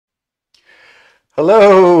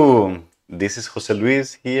Hello, this is Jose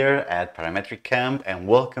Luis here at Parametric Camp, and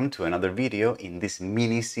welcome to another video in this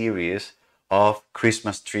mini series of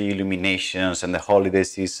Christmas tree illuminations and the holiday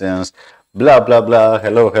seasons. Blah blah blah.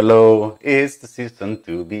 Hello, hello. It's the season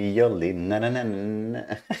to be jolly. Na na na na.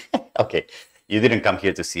 Okay, you didn't come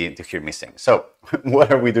here to hear me sing. So,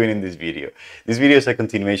 what are we doing in this video? This video is a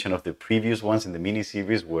continuation of the previous ones in the mini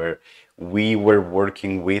series where we were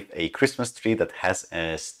working with a Christmas tree that has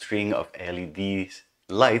a string of LED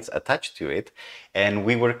lights attached to it, and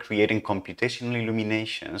we were creating computational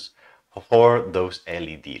illuminations for those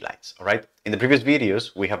LED lights. All right. In the previous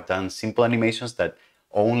videos, we have done simple animations that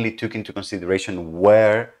only took into consideration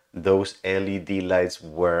where those LED lights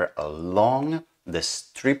were along the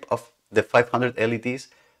strip of the 500 LEDs.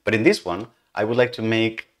 But in this one, I would like to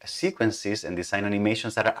make sequences and design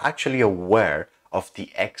animations that are actually aware of the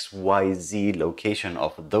XYZ location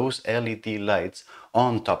of those LED lights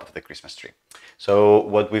on top of the Christmas tree. So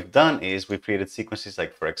what we've done is we've created sequences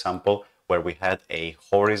like, for example, where we had a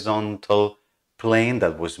horizontal plane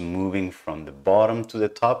that was moving from the bottom to the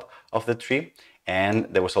top of the tree. And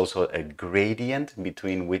there was also a gradient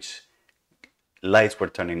between which lights were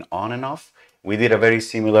turning on and off. We did a very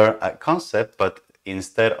similar concept, but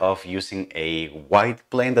instead of using a white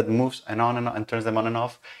plane that moves and turns them on and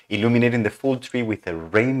off, illuminating the full tree with a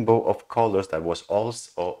rainbow of colors that was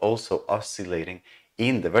also oscillating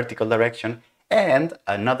in the vertical direction, and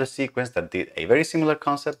another sequence that did a very similar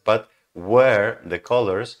concept, but where the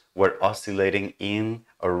colors were oscillating in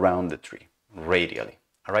around the tree radially.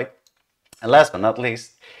 All right. And last but not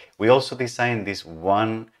least, we also designed this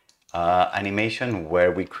one animation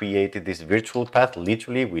where we created this virtual path.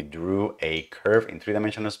 Literally, we drew a curve in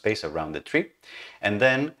three-dimensional space around the tree. And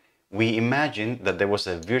then we imagined that there was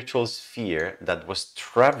a virtual sphere that was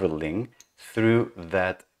traveling through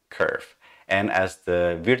that curve. And as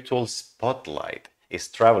the virtual spotlight is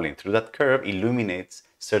traveling through that curve, illuminates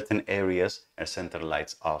certain areas and center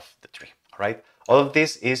lights of the tree. All right. All of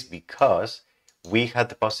this is because we had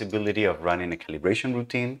the possibility of running a calibration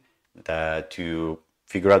routine to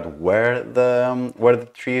figure out where the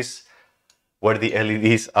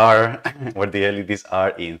LEDs are, where the LEDs are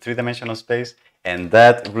in three-dimensional space, and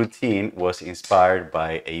that routine was inspired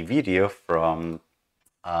by a video from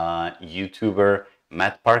YouTuber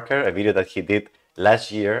Matt Parker, a video that he did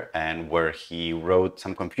last year, and where he wrote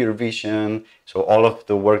some computer vision. So all of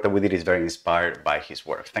the work that we did is very inspired by his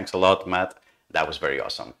work. Thanks a lot, Matt. That was very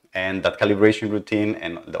awesome. And that calibration routine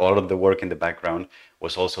and all of the work in the background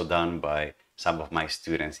was also done by some of my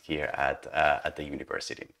students here at the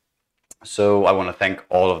university. So I want to thank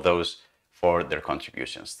all of those for their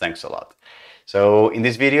contributions. Thanks a lot. So in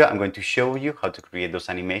this video, I'm going to show you how to create those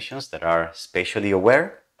animations that are spatially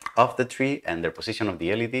aware of the tree and their position of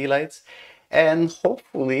the LED lights. And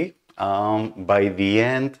hopefully, by the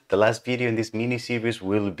end, the last video in this mini series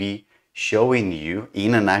will be showing you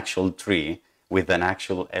in an actual tree with an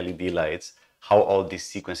actual LED lights, how all these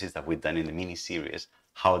sequences that we've done in the mini series,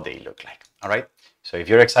 how they look like. All right. So if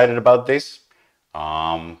you're excited about this,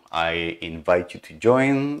 I invite you to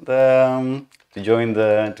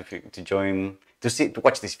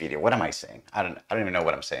watch this video. What am I saying? I don't even know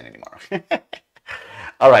what I'm saying anymore.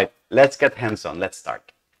 All right, let's get hands-on. Let's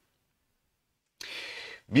start.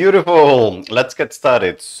 Beautiful. Let's get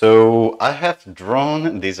started. So I have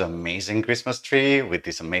drawn this amazing Christmas tree with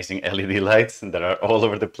these amazing LED lights that are all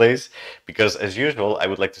over the place because, as usual, I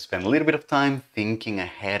would like to spend a little bit of time thinking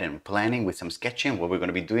ahead and planning with some sketching what we're going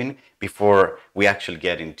to be doing before we actually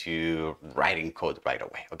get into writing code right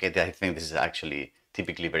away. Okay, I think this is actually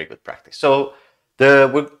typically very good practice. So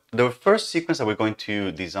the first sequence that we're going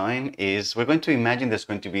to design is we're going to imagine there's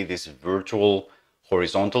going to be this virtual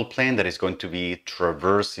horizontal plane that is going to be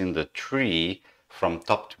traversing the tree from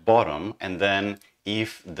top to bottom. And then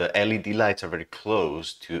if the LED lights are very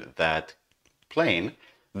close to that plane,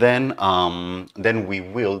 then we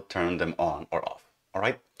will turn them on or off. All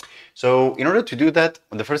right. So in order to do that,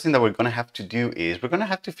 the first thing that we're going to have to do is we're going to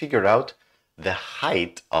have to figure out the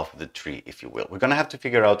height of the tree, if you will. We're going to have to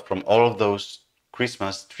figure out from all of those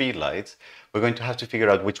Christmas tree lights, we're going to have to figure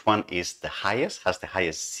out which one is the highest, has the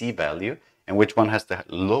highest C value, and which one has the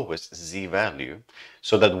lowest Z value,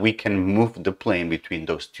 so that we can move the plane between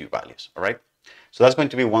those two values. All right. So that's going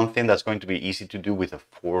to be one thing that's going to be easy to do with a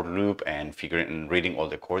for loop and reading all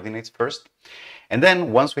the coordinates first. And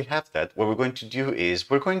then once we have that, what we're going to do is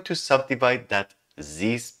we're going to subdivide that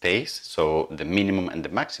Z space, so the minimum and the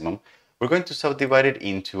maximum, we're going to subdivide it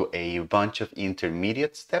into a bunch of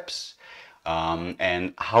intermediate steps.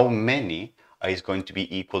 And how many is going to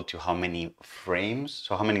be equal to how many frames.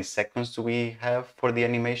 So how many seconds do we have for the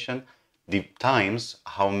animation? times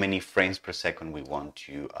how many frames per second we want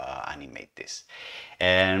to animate this.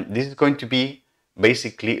 And this is going to be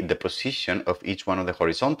basically the position of each one of the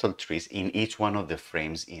horizontal trees in each one of the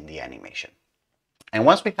frames in the animation. And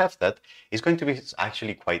once we have that, it's going to be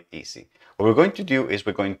actually quite easy. What we're going to do is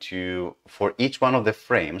we're going to, for each one of the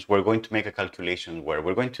frames, we're going to make a calculation where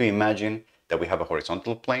we're going to imagine that we have a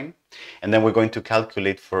horizontal plane, and then we're going to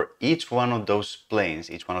calculate for each one of those planes,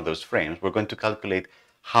 each one of those frames, we're going to calculate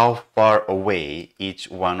how far away each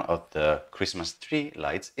one of the Christmas tree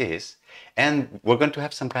lights is, and we're going to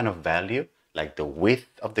have some kind of value, like the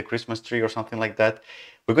width of the Christmas tree or something like that.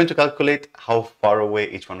 We're going to calculate how far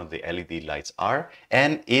away each one of the LED lights are,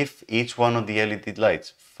 and if each one of the LED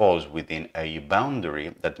lights falls within a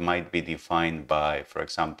boundary that might be defined by, for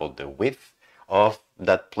example, the width of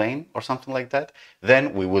that plane or something like that,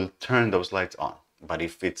 then we will turn those lights on. But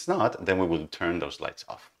if it's not, then we will turn those lights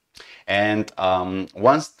off. And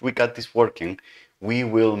once we got this working, we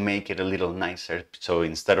will make it a little nicer. So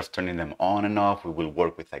instead of turning them on and off, we will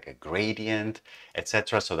work with like a gradient,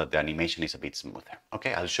 etc., so that the animation is a bit smoother.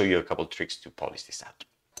 Okay, I'll show you a couple tricks to polish this out.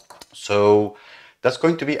 So that's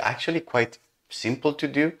going to be actually quite simple to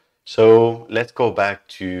do. So let's go back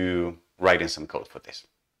to writing some code for this.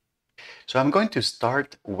 So I'm going to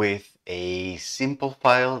start with a simple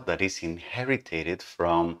file that is inherited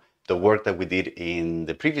from the work that we did in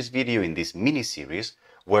the previous video in this mini series,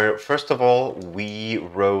 where first of all we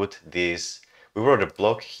wrote a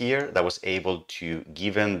block here that was able to,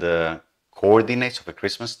 given the coordinates of a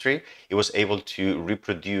Christmas tree, it was able to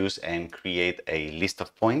reproduce and create a list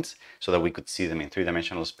of points so that we could see them in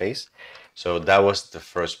three-dimensional space. So that was the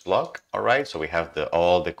first block. All right, so we have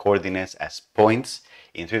all the coordinates as points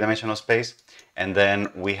in three-dimensional space. And then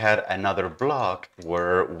we had another block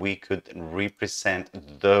where we could represent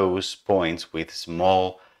those points with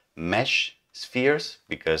small mesh spheres,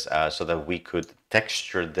 because so that we could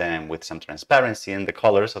texture them with some transparency in the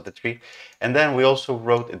colors of the tree. And then we also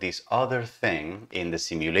wrote this other thing in the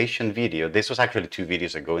simulation video. This was actually 2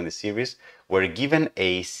 videos ago in the series, where given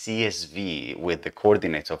a CSV with the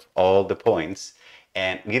coordinates of all the points,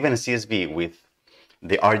 and given a CSV with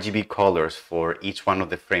the RGB colors for each one of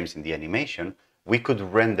the frames in the animation, we could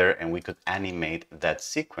render and we could animate that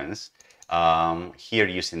sequence here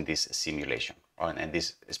using this simulation and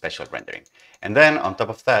this spatial rendering. And then on top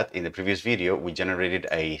of that, in the previous video, we generated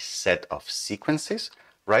a set of sequences,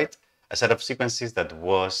 right? A set of sequences that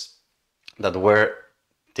were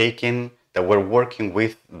working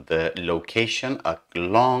with the location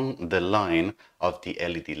along the line of the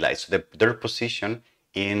LED lights. So their position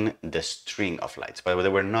in the string of lights, but they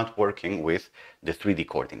were not working with the 3D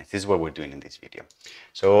coordinates. This is what we're doing in this video.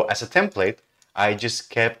 So as a template, I just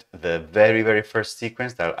kept the very, very first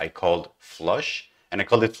sequence that I called flush. And I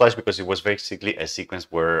called it flush because it was basically a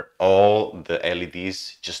sequence where all the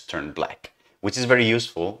LEDs just turned black, which is very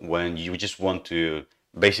useful when you just want to,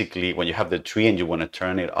 basically, when you have the tree and you want to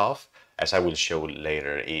turn it off, as I will show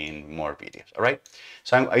later in more videos. All right.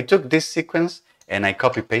 So I took this sequence and I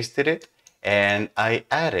copy pasted it. And I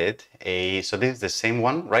added so this is the same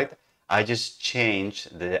one, right? I just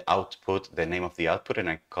changed the output, the name of the output, and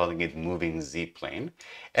I'm calling it moving Z plane.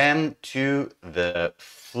 And to the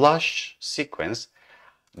flush sequence,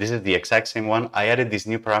 this is the exact same one. I added this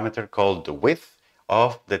new parameter called the width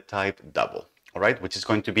of the type double, all right? Which is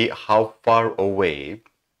going to be how far away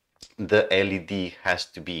the LED has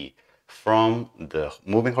to be from the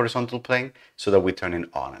moving horizontal plane so that we turn it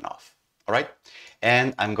on and off, all right?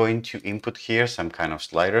 And I'm going to input here some kind of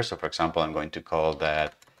slider. So for example, I'm going to call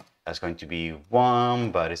that's going to be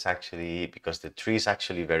 1, but it's actually, because the tree is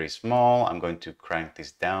actually very small, I'm going to crank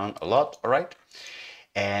this down a lot, all right?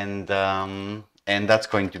 And that's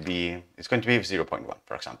going to be, it's going to be 0.1,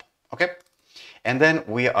 for example, okay? And then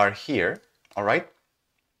we are here, all right?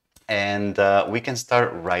 And we can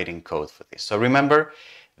start writing code for this. So remember,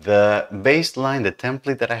 the baseline, the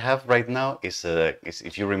template that I have right now is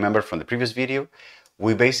if you remember from the previous video,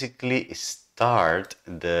 we basically start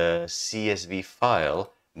the CSV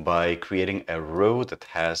file by creating a row that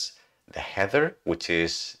has the header, which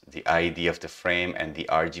is the ID of the frame and the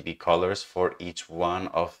RGB colors for each one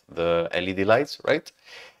of the LED lights, right?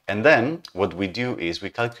 And then what we do is we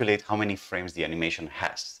calculate how many frames the animation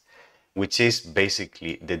has, which is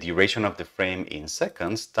basically the duration of the frame in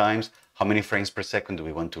seconds times how many frames per second do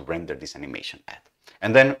we want to render this animation at.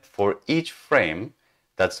 And then for each frame,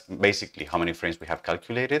 that's basically how many frames we have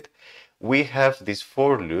calculated, we have this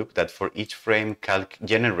for loop that for each frame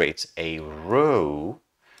generates a row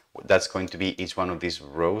that's going to be each one of these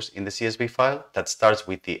rows in the CSV file that starts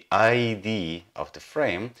with the ID of the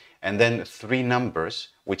frame and then 3 numbers,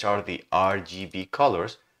 which are the RGB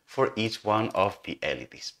colors for each one of the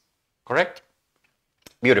LEDs. Correct?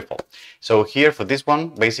 Beautiful. So here for this one,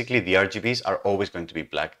 basically the RGBs are always going to be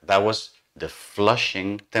black. That was the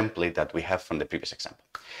flushing template that we have from the previous example.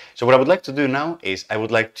 So what I would like to do now is I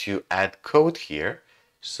would like to add code here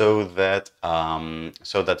so that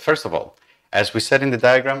first of all, as we said in the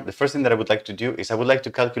diagram, the first thing that I would like to do is I would like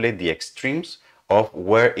to calculate the extremes of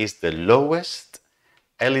where is the lowest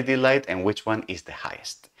LED light and which one is the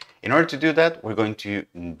highest. In order to do that, we're going to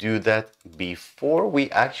do that before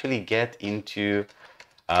we actually get into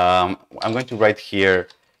I'm going to write here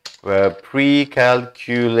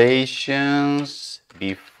pre-calculations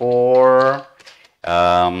before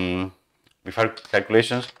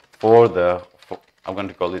calculations for the, I'm going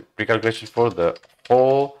to call it pre-calculations for the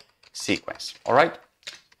whole sequence. All right.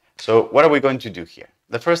 So what are we going to do here?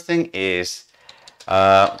 The first thing is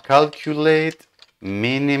calculate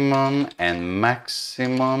minimum and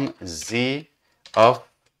maximum Z of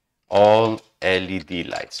all LED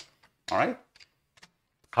lights. All right.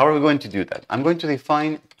 How are we going to do that? I'm going to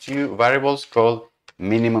define two variables called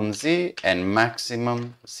minimum Z and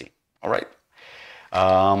maximum Z. All right.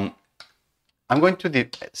 I'm going to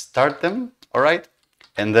start them. All right.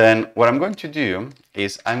 And then what I'm going to do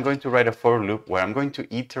is I'm going to write a for loop where I'm going to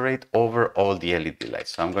iterate over all the LED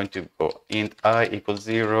lights. So I'm going to go int I equals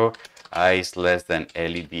 0, I is less than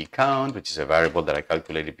LED count, which is a variable that I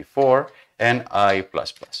calculated before, and I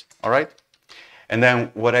plus plus. All right. And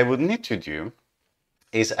then what I would need to do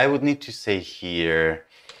is I would need to say here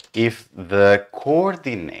if the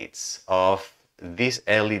coordinates of this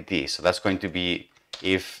LED, so that's going to be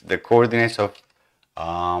if the coordinates of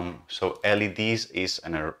so LEDs is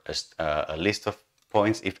a list of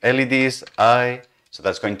points. If LED is I, so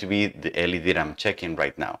that's going to be the LED that I'm checking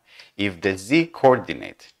right now. If the Z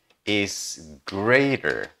coordinate is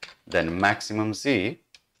greater than maximum Z,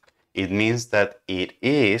 it means that it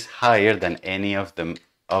is higher than any of the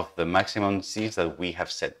maximum Z's that we have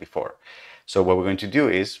set before. So what we're going to do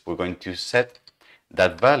is we're going to set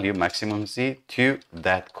that value, maximum Z, to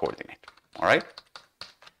that coordinate. All right?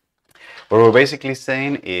 What we're basically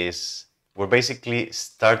saying is we're basically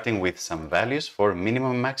starting with some values for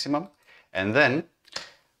minimum and maximum, and then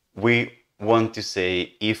we want to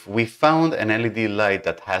say if we found an LED light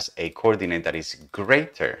that has a coordinate that is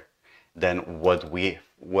greater than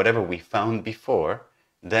whatever we found before,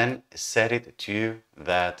 then set it to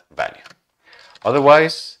that value.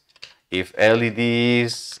 Otherwise, if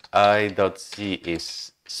LEDs I.C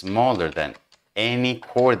is smaller than any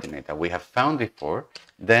coordinate that we have found before,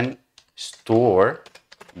 then store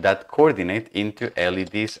that coordinate into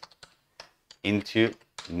LEDs into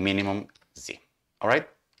minimum Z. All right.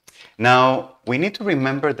 Now we need to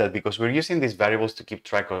remember that because we're using these variables to keep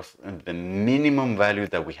track of the minimum value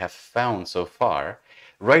that we have found so far,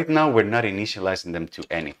 right now we're not initializing them to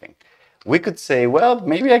anything. We could say, well,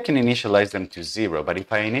 maybe I can initialize them to 0, but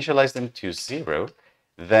if I initialize them to 0,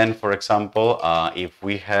 then for example,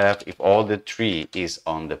 if all the tree is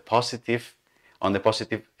on the positive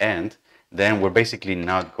end, then we're basically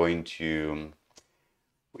not going to,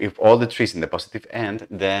 if all the trees in the positive end,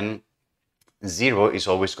 then 0 is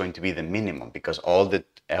always going to be the minimum because all the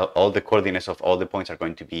coordinates of all the points are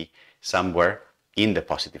going to be somewhere in the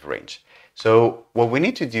positive range. So what we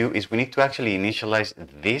need to do is we need to actually initialize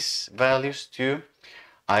these values to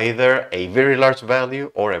either a very large value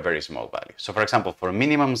or a very small value. So for example, for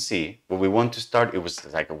minimum Z, what we want to start, it was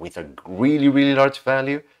like with a really, really large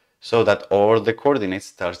value so that all the coordinates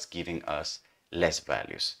starts giving us less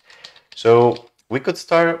values. So we could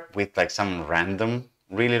start with like some random,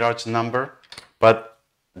 really large number, but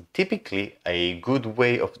typically a good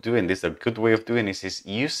way of doing this, is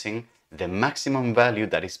using the maximum value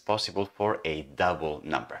that is possible for a double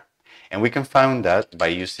number. And we can find that by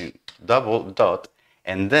using double dot,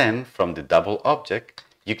 and then from the double object,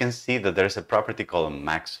 you can see that there's a property called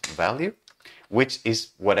max value, which is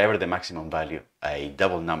whatever the maximum value a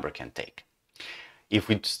double number can take. If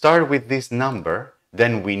we start with this number,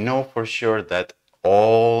 then we know for sure that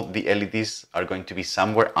all the LEDs are going to be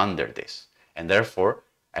somewhere under this. And therefore,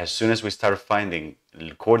 as soon as we start finding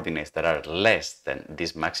coordinates that are less than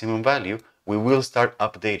this maximum value, we will start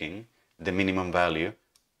updating the minimum value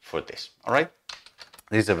for this. All right?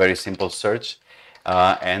 This is a very simple search.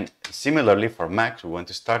 And similarly for max, we want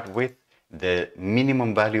to start with the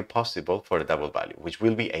minimum value possible for a double value, which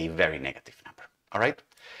will be a very negative number. All right?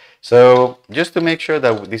 So just to make sure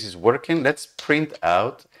that this is working, let's print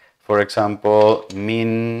out, for example,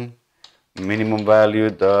 minimum value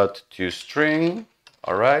dot toString.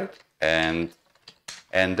 All right, and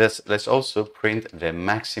let's also print the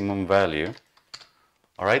maximum value,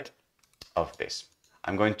 all right, of this.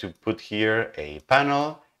 I'm going to put here a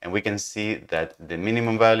panel, and we can see that the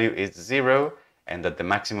minimum value is 0 and that the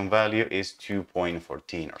maximum value is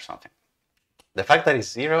 2.14 or something. The fact that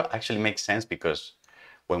it's 0 actually makes sense because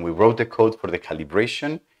when we wrote the code for the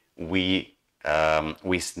calibration, we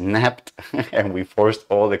snapped and we forced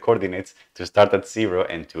all the coordinates to start at 0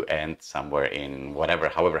 and to end somewhere in whatever,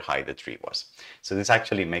 however high the tree was. So this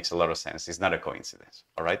actually makes a lot of sense. It's not a coincidence,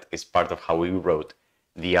 all right? It's part of how we wrote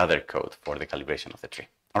the other code for the calibration of the tree,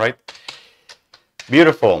 all right?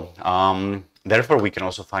 Beautiful. Therefore, we can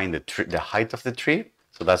also find the height of the tree.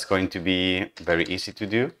 So that's going to be very easy to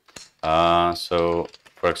do. So,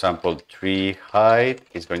 for example, tree height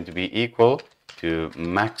is going to be equal to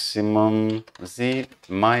maximum z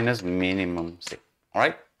minus minimum z. All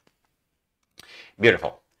right?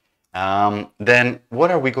 Beautiful. Then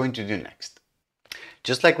what are we going to do next?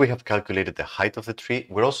 Just like we have calculated the height of the tree,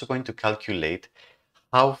 we're also going to calculate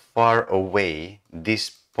how far away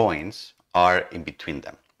these points are in between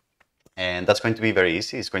them. And that's going to be very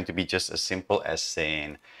easy. It's going to be just as simple as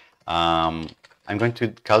saying, I'm going to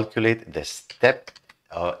calculate the step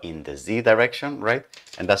in the z direction, right?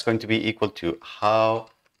 And that's going to be equal to how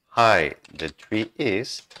high the tree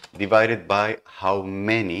is divided by how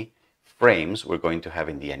many frames we're going to have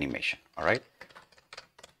in the animation, all right?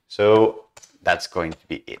 So that's going to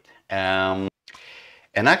be it. And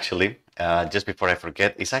actually, just before I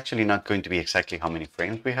forget, it's actually not going to be exactly how many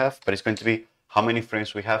frames we have, but it's going to be how many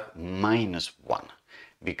frames we have minus 1.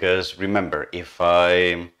 Because remember, if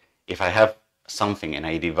I have something and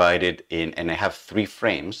I divide it in, and I have 3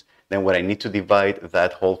 frames, then what I need to divide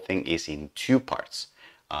that whole thing is in 2 parts,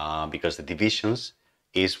 because the divisions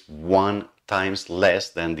is 1 times less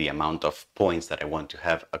than the amount of points that I want to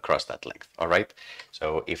have across that length, all right?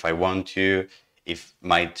 So if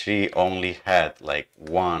my tree only had like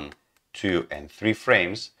 1, 2, and 3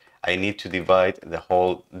 frames, I need to divide the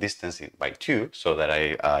whole distance by 2 so that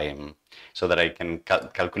I can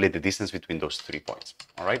calculate the distance between those 3 points,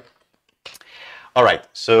 all right? All right,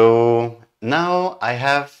 so now I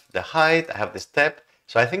have the height, I have the step,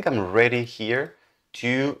 so I think I'm ready here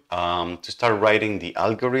to start writing the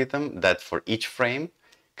algorithm that for each frame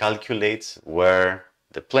calculates where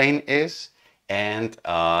the plane is and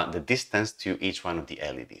the distance to each one of the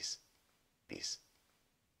LEDs.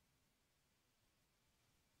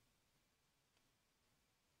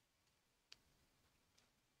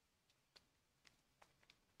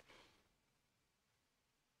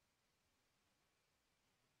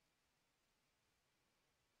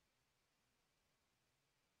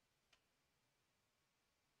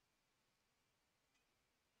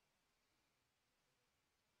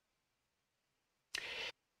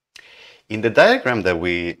 In the diagram that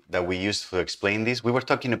we used to explain this, we were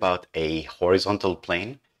talking about a horizontal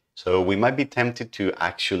plane. So we might be tempted to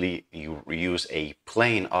actually use a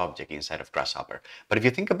plane object inside of Grasshopper. But if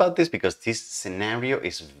you think about this, because this scenario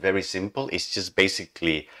is very simple, it's just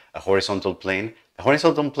basically a horizontal plane. The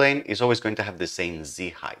horizontal plane is always going to have the same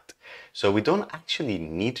z height. So we don't actually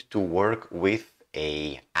need to work with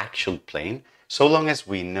an actual plane so long as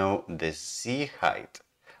we know the z height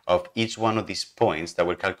of each one of these points that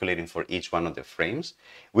we're calculating for each one of the frames.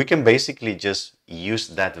 We can basically just use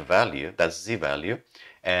that value, that z value,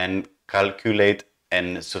 and calculate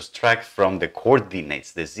and subtract from the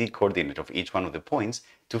coordinates, the z coordinate of each one of the points,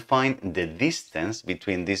 to find the distance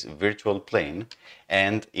between this virtual plane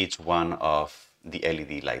and each one of the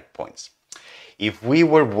LED light points. If we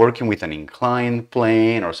were working with an inclined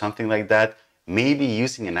plane or something like that, maybe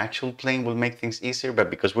using an actual plane will make things easier, but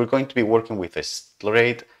because we're going to be working with a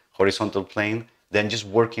straight horizontal plane, then just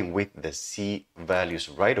working with the z values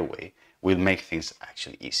right away will make things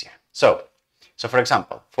actually easier. So for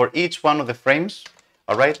example, for each one of the frames,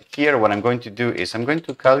 all right, here what I'm going to do is I'm going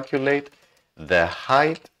to calculate the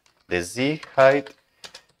height, the z height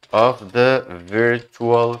of the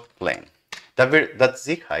virtual plane. That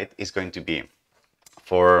z height is going to be,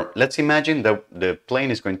 let's imagine that the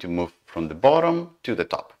plane is going to move from the bottom to the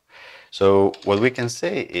top. So what we can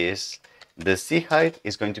say is the z height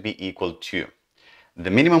is going to be equal to the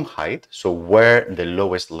minimum height, so where the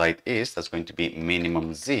lowest light is, that's going to be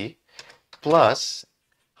minimum z, plus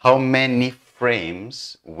how many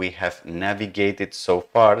frames we have navigated so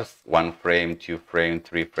far, 1 frame, 2 frame,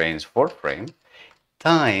 3 frames, 4 frame,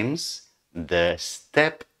 times the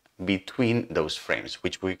step between those frames,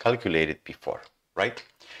 which we calculated before, right?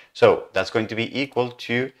 So that's going to be equal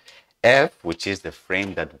to f, which is the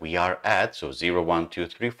frame that we are at, so 0, 1, 2,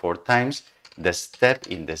 3, 4 times the step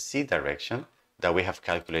in the z direction that we have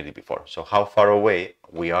calculated before. So how far away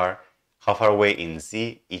we are, how far away in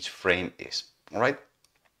z each frame is, all right?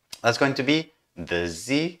 That's going to be the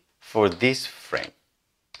z for this frame.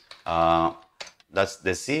 That's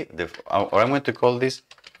the Z, or I'm going to call this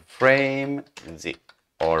frame Z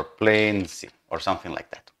or plane Z or something like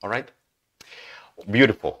that. All right.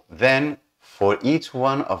 Beautiful. Then for each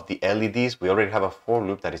one of the LEDs, we already have a for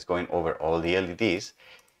loop that is going over all the LEDs.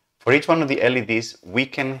 For each one of the LEDs, we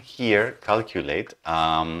can here calculate.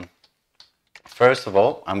 First of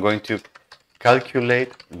all, I'm going to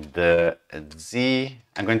calculate the Z.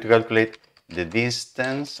 I'm going to calculate the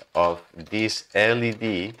distance of this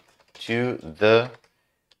LED to the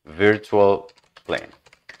virtual plane.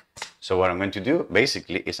 So what I'm going to do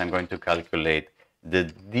basically is I'm going to calculate the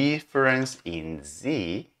difference in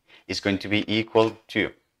Z is going to be equal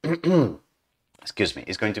to excuse me,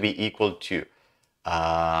 is going to be equal to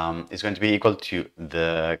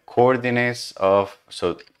the coordinates of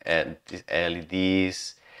these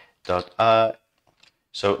LEDs dot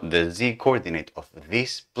so the Z coordinate of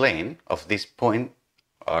this plane, of this point,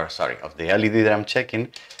 or sorry, of the LED that I'm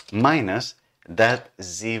checking, minus that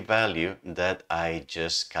Z value that I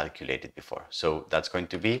just calculated before. So that's going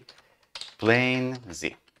to be plane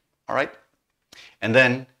Z. All right. And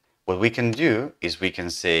then what we can do is we can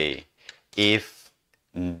say if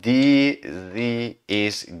dZ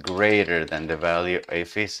is greater than the value,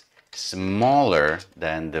 if it's smaller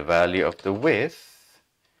than the value of the width,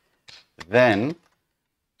 then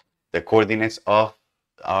the coordinates of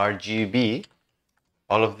RGB,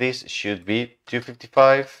 all of this should be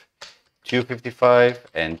 255, 255,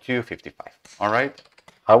 and 255. All right.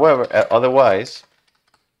 However, otherwise,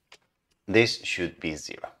 this should be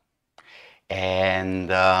 0.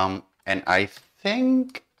 And I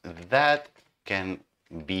think that can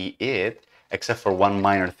be it, except for one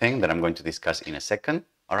minor thing that I'm going to discuss in a second.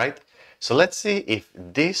 All right. So let's see if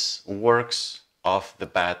this works off the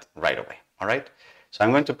bat right away. All right. So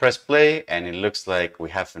I'm going to press play, and it looks like we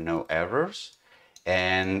have no errors.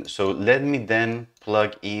 And so let me then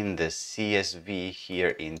plug in the CSV here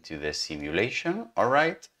into the simulation. All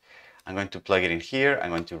right. I'm going to plug it in here. I'm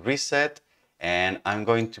going to reset, and I'm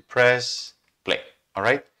going to press play. All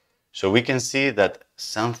right. So we can see that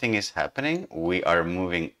something is happening. We are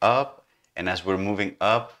moving up, and as we're moving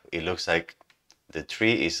up, it looks like the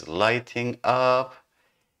tree is lighting up,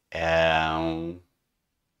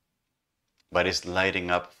 but it's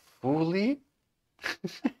lighting up fully.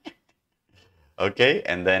 Okay,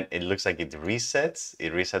 and then it looks like it resets.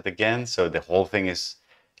 It reset again, so the whole thing is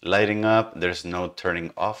lighting up. There's no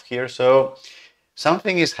turning off here, so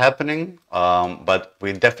something is happening, but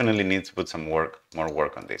we definitely need to put some more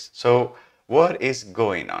work on this. So what is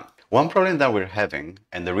going on? One problem that we're having,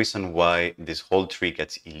 and the reason why this whole tree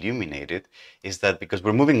gets illuminated, is that because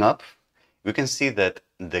we're moving up, we can see that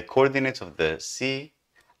the coordinates of the C,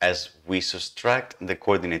 as we subtract the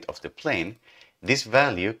coordinate of the plane, this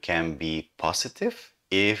value can be positive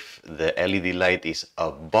if the LED light is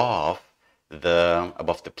above the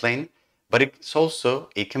plane, but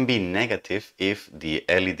it can be negative if the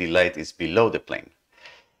LED light is below the plane.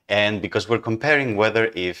 And because we're comparing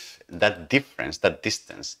whether if that difference, that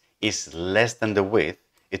distance, is less than the width,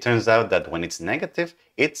 it turns out that when it's negative,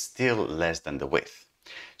 it's still less than the width.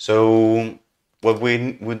 So what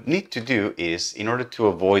we would need to do is, in order to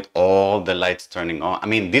avoid all the lights turning on, I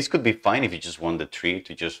mean, this could be fine if you just want the tree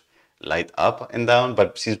to just light up and down,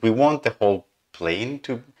 but since we want the whole plane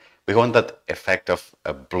to, we want that effect of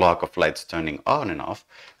a block of lights turning on and off,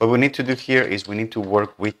 what we need to do here is we need to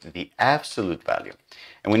work with the absolute value.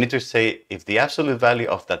 And we need to say if the absolute value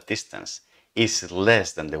of that distance is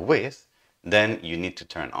less than the width, then you need to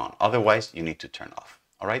turn on. Otherwise, you need to turn off.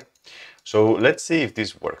 All right. So let's see if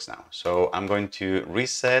this works now. So I'm going to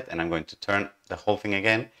reset, and I'm going to turn the whole thing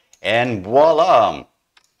again. And voila!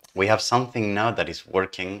 We have something now that is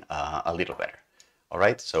working a little better. All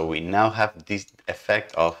right. So we now have this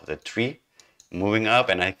effect of the tree moving up,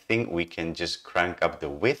 and I think we can just crank up the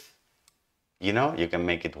width. You know, you can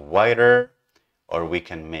make it wider, or we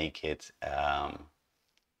can make it,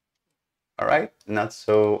 all right, not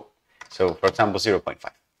so, for example, 0.5,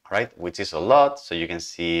 all right, which is a lot. So you can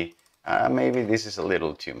see maybe this is a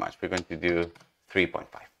little too much. We're going to do 3.5,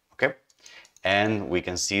 okay? And we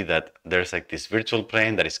can see that there's like this virtual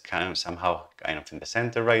plane that is somehow in the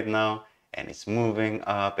center right now, and it's moving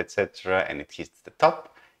up, etc., and it hits the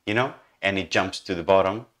top, you know, and it jumps to the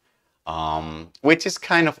bottom, which is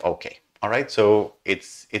kind of okay, all right? So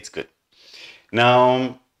it's good.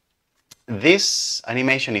 Now, this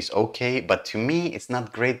animation is okay, but to me it's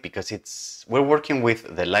not great because we're working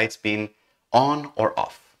with the lights being on or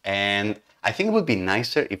off. And I think it would be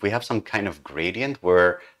nicer if we have some kind of gradient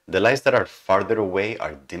where the lights that are farther away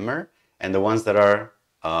are dimmer and the ones that are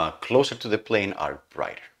closer to the plane are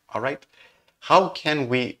brighter. All right. How can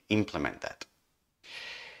we implement that?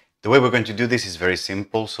 The way we're going to do this is very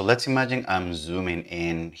simple. So let's imagine I'm zooming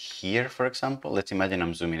in here, for example. Let's imagine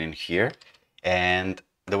I'm zooming in here. And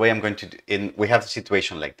the way I'm going to do, we have a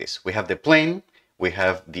situation like this. We have the plane, we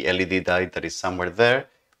have the LED light that is somewhere there.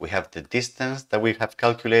 We have the distance that we have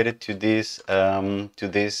calculated to this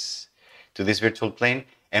virtual plane.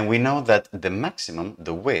 And we know that the maximum,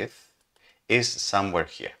 the width, is somewhere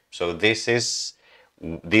here. So this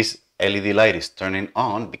LED light is turning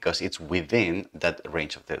on because it's within that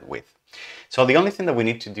range of the width. So the only thing that we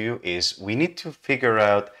need to do is we need to figure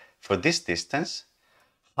out for this distance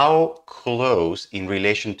how close in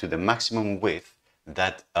relation to the maximum width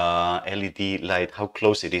that LED light, how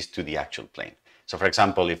close it is to the actual plane. So for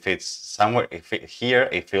example, if it's somewhere, here,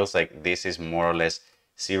 it feels like this is more or less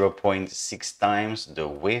 0.6 times the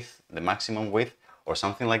width, the maximum width, or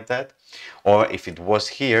something like that. Or if it was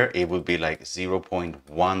here, it would be like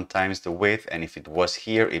 0.1 times the width. And if it was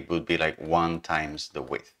here, it would be like 1 times the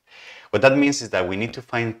width. What that means is that we need to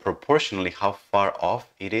find proportionally how far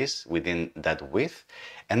off it is within that width.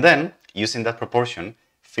 And then, using that proportion,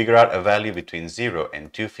 figure out a value between 0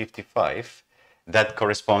 and 255 that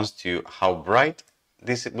corresponds to how bright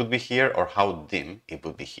this would be here or how dim it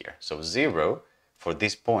would be here. So 0 for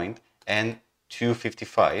this point and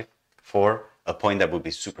 255 for a point that would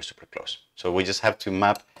be super, super close. So we just have to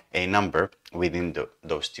map a number within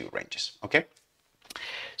those two ranges, okay?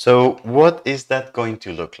 So what is that going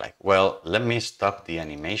to look like? Well, let me stop the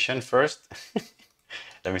animation first.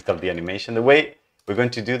 Let me stop the animation. The way we're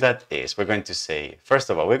going to do that is we're going to say,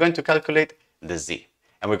 first of all, we're going to calculate the z.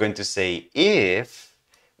 And we're going to say if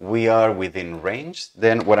we are within range,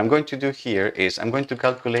 then what I'm going to do here is I'm going to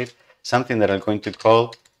calculate something that I'm going to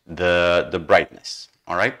call the brightness,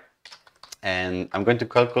 all right? And I'm going to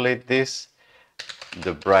calculate this,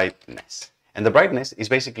 the brightness. And the brightness is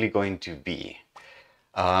basically going to be,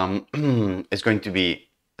 it's going to be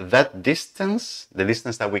that distance, the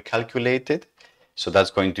distance that we calculated. So that's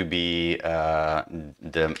going to be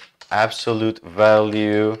the absolute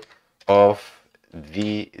value of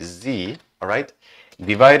the z, all right,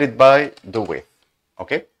 divided by the width,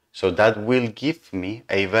 okay? So that will give me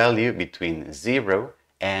a value between 0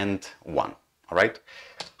 and 1, all right?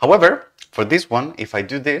 However, for this one, if I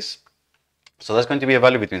do this, so that's going to be a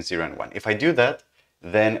value between 0 and 1. If I do that,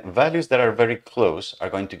 then values that are very close are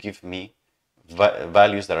going to give me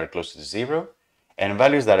values that are close to 0, and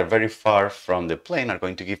values that are very far from the plane are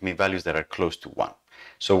going to give me values that are close to 1.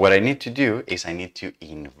 So what I need to do is I need to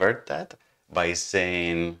invert that by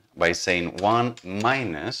saying 1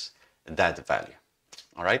 minus that value,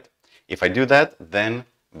 all right? If I do that, then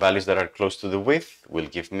values that are close to the width will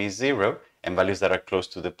give me 0, and values that are close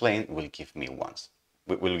to the plane will give me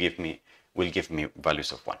will give me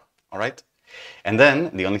values of 1, all right? And then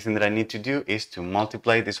the only thing that I need to do is to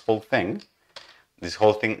multiply this whole thing. This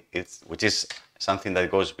whole thing is, which is something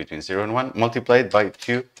that goes between 0 and 1, multiplied by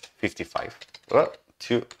 255. Well,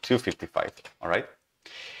 255, all right?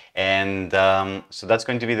 And so that's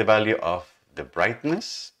going to be the value of the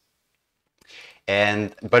brightness.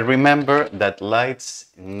 But remember that lights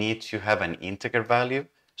need to have an integer value.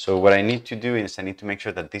 So what I need to do is I need to make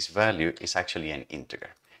sure that this value is actually an integer.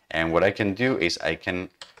 And what I can do is I can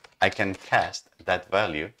cast that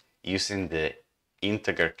value using the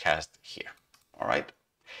integer cast here, all right?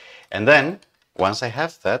 And then once I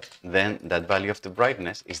have that, then that value of the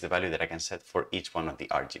brightness is the value that I can set for each one of the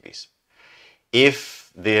RGBs.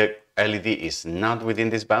 If the LED is not within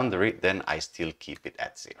this boundary, then I still keep it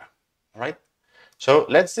at 0, all right? So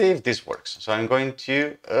let's see if this works. So I'm going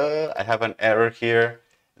to, I have an error here.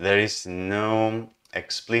 There is no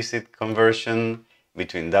explicit conversion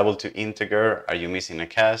between double to integer. Are you missing a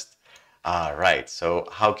cast? Right, so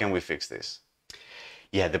how can we fix this?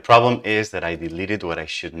 Yeah, the problem is that I deleted what I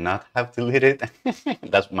should not have deleted.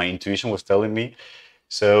 That's what my intuition was telling me.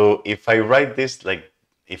 So if I write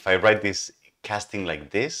this casting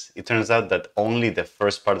like this, it turns out that only the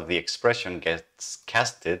first part of the expression gets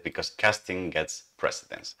casted because casting gets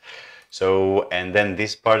precedence. So, and then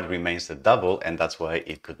this part remains a double, and that's why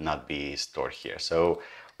it could not be stored here. So,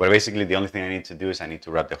 well, basically the only thing I need to do is I need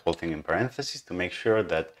to wrap the whole thing in parentheses to make sure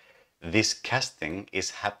that this casting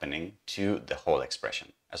is happening to the whole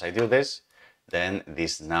expression. As I do this, then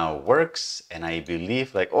this now works, and I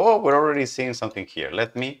believe like, oh, we're already seeing something here.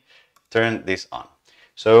 Let me turn this on.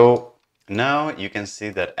 So now you can see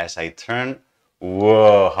that as I turn,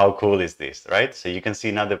 whoa, how cool is this, right? So you can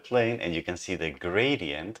see now the plane, and you can see the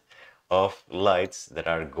gradient of lights that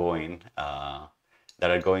are going and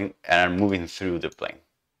are moving through the plane.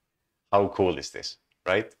 How cool is this,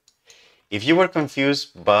 right? If you were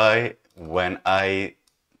confused by when I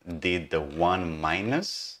did the 1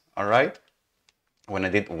 minus, all right, when I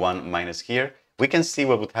did 1 minus here, we can see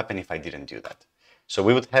what would happen if I didn't do that. So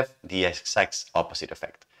we would have the exact opposite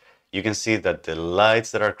effect. You can see that the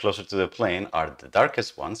lights that are closer to the plane are the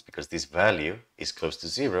darkest ones because this value is close to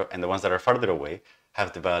 0, and the ones that are farther away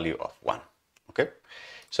have the value of 1. Okay?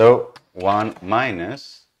 So 1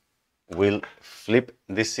 minus will flip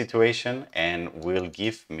this situation and will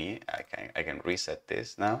give me, I can reset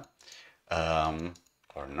this now,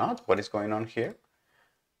 or not. What is going on here?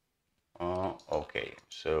 Okay,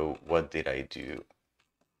 so what did I do?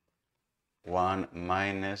 1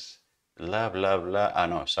 minus blah, blah, blah. Ah,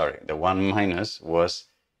 no, sorry. The 1 minus was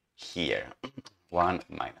here. 1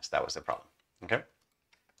 minus, that was the problem. Okay.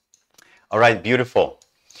 All right, beautiful.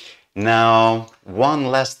 Now, one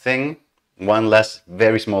last thing, one last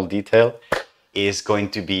very small detail is going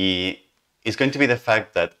to be the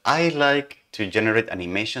fact that I like to generate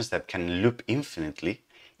animations that can loop infinitely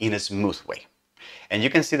in a smooth way. And you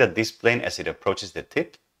can see that this plane, as it approaches the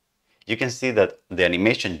tip, you can see that the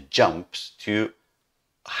animation jumps to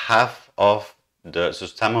half of the, so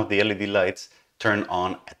some of the LED lights turn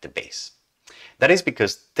on at the base. That is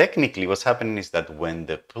because technically what's happening is that when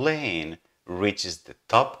the plane reaches the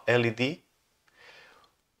top LED,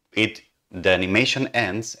 the animation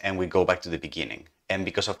ends and we go back to the beginning. And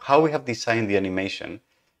because of how we have designed the animation,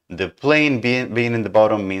 the plane being in the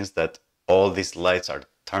bottom means that all these lights are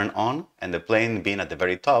turned on, and the plane being at the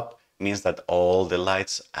very top means that all the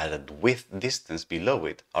lights at a width distance below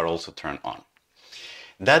it are also turned on.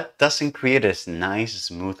 That doesn't create a nice,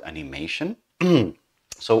 smooth animation.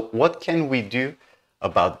 So what can we do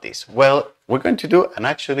about this? Well, we're going to do an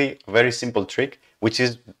actually very simple trick, which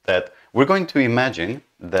is that we're going to imagine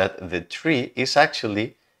that the tree is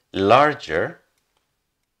actually larger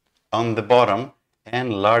on the bottom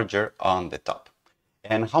and larger on the top.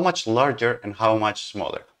 And how much larger and how much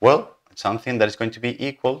smaller? Well, something that is going to be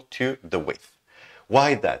equal to the width.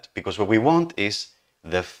 Why that? Because what we want is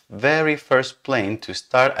the very first plane to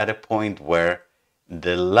start at a point where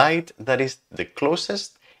the light that is the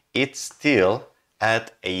closest, it's still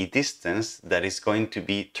at a distance that is going to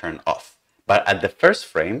be turned off. But at the first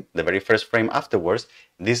frame, the very first frame afterwards,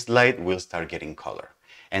 this light will start getting color.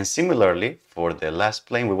 And similarly, for the last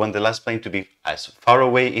plane, we want the last plane to be as far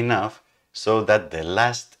away enough so that the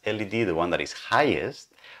last LED, the one that is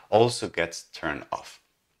highest, also gets turned off.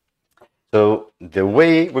 So the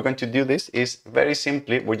way we're going to do this is very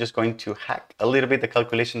simply, we're just going to hack a little bit the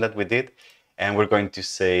calculation that we did, and we're going to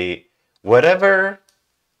say whatever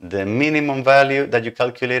the minimum value that you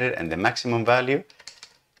calculated and the maximum value,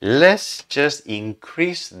 let's just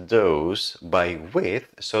increase those by width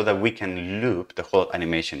so that we can loop the whole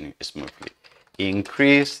animation smoothly.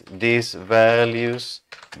 Increase these values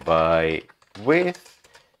by width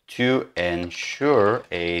to ensure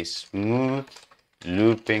a smooth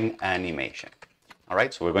looping animation. All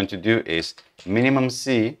right, so what we're going to do is minimum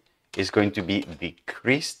C is going to be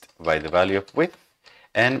decreased by the value of width,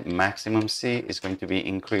 and maximum C is going to be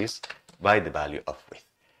increased by the value of width.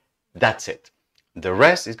 That's it. The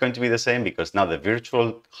rest is going to be the same because now the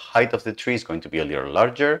virtual height of the tree is going to be a little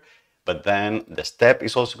larger, but then the step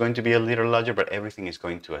is also going to be a little larger, but everything is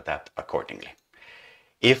going to adapt accordingly.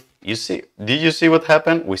 If you see, did you see what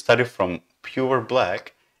happened? We started from pure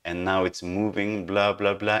black and now it's moving blah,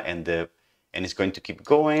 blah, blah, and it's going to keep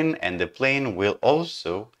going, and the plane will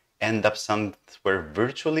also end up somewhere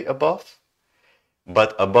virtually above,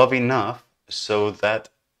 but above enough so that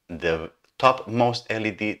the topmost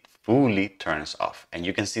LED fully turns off. And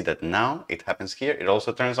you can see that now it happens here. It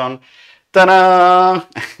also turns on. Ta-da!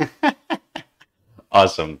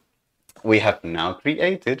 Awesome. We have now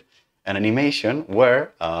created an animation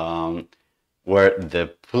where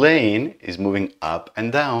the plane is moving up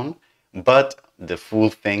and down, but the full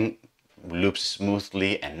thing loops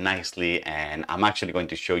smoothly and nicely. And I'm actually going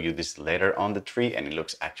to show you this later on the tree, and it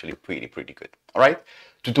looks actually pretty good. All right.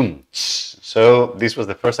 So this was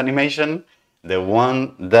the first animation, the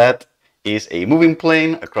one that is a moving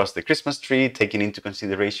plane across the Christmas tree, taking into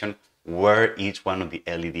consideration where each one of the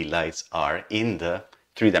LED lights are in the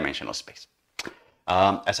three-dimensional space.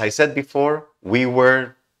 As I said before,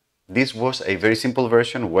 this was a very simple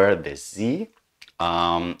version where the Z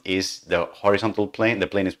is the horizontal plane. The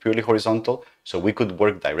plane is purely horizontal, so we could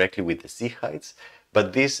work directly with the Z heights.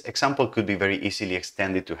 But this example could be very easily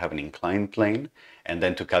extended to have an inclined plane, and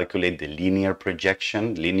then to calculate the linear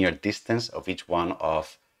projection, linear distance of each one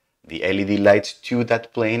of the LED lights to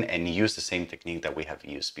that plane, and use the same technique that we have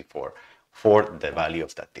used before for the value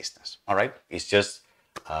of that distance. All right, it's just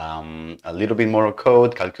a little bit more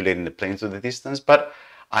code calculating the planes of the distance, but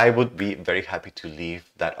I would be very happy to leave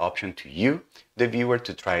that option to you, the viewer,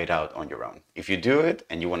 to try it out on your own. If you do it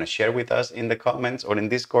and you want to share with us in the comments or in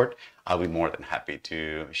Discord, I'll be more than happy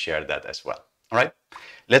to share that as well. All right,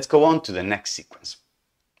 let's go on to the next sequence.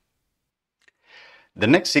 The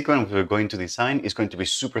next sequence we're going to design is going to be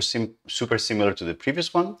super similar to the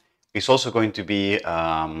previous one. It's also going to be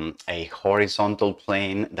a horizontal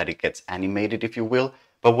plane that it gets animated, if you will.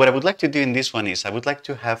 But what I would like to do in this one is I would like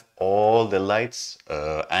to have all the lights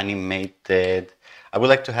animated. I would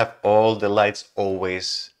like to have all the lights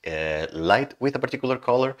always light with a particular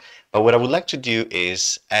color. But what I would like to do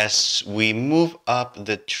is, as we move up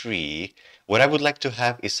the tree, what I would like to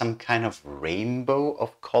have is some kind of rainbow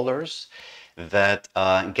of colors that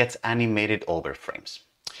gets animated over frames.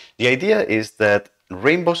 The idea is that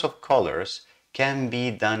rainbows of colors can be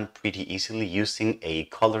done pretty easily using a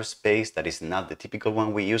color space that is not the typical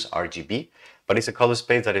one we use, RGB, but it's a color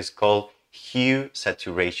space that is called hue,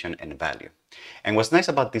 saturation, and value. And what's nice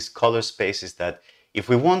about this color space is that if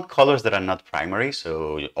we want colors that are not primary,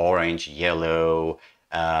 so orange, yellow,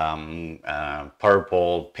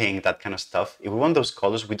 purple, pink, that kind of stuff, if we want those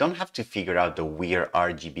colors, we don't have to figure out the weird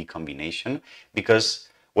RGB combination, because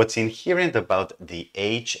what's inherent about the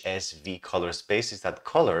HSV color space is that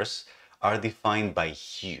colors are defined by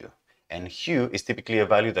hue. And hue is typically a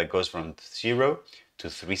value that goes from 0 to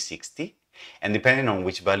 360. And depending on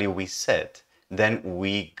which value we set, then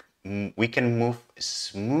we can move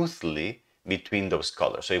smoothly between those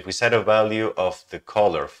colors. So if we set a value of the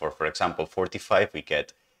color for example, 45, we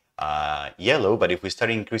get yellow. But if we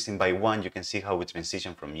start increasing by 1, you can see how it's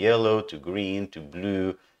transitioned from yellow to green to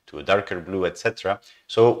blue to a darker blue, etc.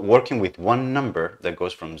 So working with one number that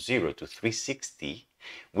goes from 0 to 360,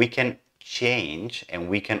 we can change and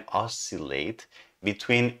we can oscillate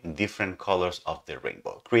between different colors of the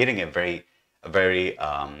rainbow, creating a very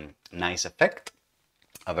nice effect,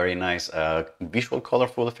 a very nice visual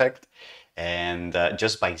colorful effect, and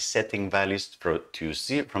just by setting values from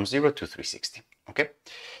 0 to 360. Okay,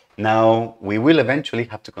 now we will eventually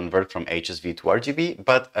have to convert from HSV to RGB,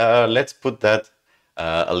 but let's put that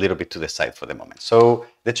a little bit to the side for the moment. So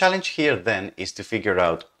the challenge here then is to figure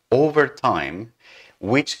out over time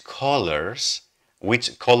which color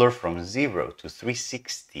from 0 to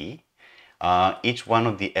 360 each one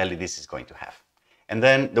of the LEDs is going to have. And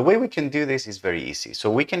then the way we can do this is very easy. So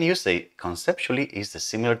we can use conceptually is the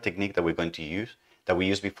similar technique that we're going to use, that we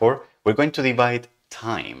used before. We're going to divide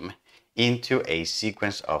time into a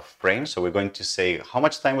sequence of frames. So we're going to say how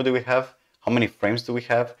much time do we have, how many frames do we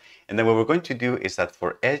have, and then what we're going to do is that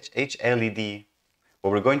for each LED, what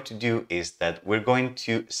we're going to do is that we're going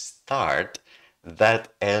to start that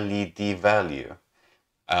LED value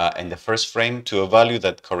in the first frame to a value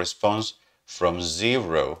that corresponds from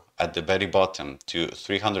 0 at the very bottom to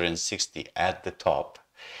 360 at the top,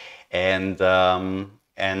 and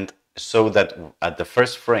so that at the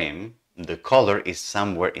first frame the color is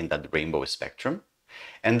somewhere in that rainbow spectrum,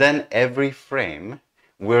 and then every frame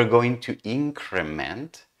we're going to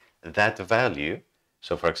increment that value.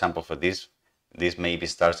 So for example, for this maybe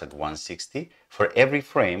starts at 160. For every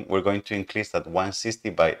frame, we're going to increase that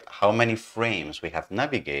 160 by how many frames we have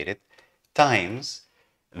navigated times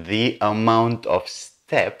the amount of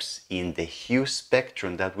steps in the hue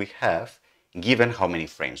spectrum that we have, given how many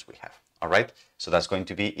frames we have. All right, so that's going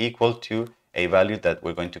to be equal to a value that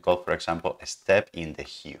we're going to call, for example, a step in the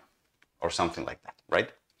hue, or something like that,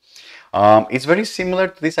 right? It's very similar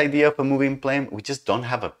to this idea of a moving plane. We just don't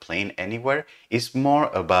have a plane anywhere. It's more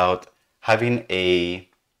about having an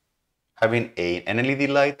LED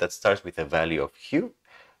light that starts with a value of hue,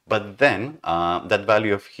 but then that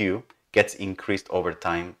value of hue gets increased over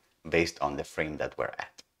time based on the frame that we're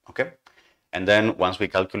at. Okay, and then once we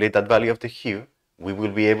calculate that value of the hue, we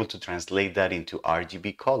will be able to translate that into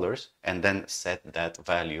RGB colors and then set that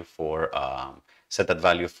value for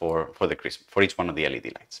each one of the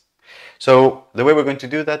LED lights. So the way we're going to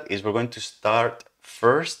do that is we're going to start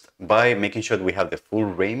first by making sure that we have the full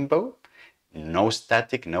rainbow, no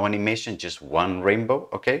static, no animation, just one rainbow,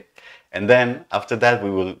 okay? And then after that, we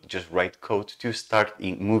will just write code to start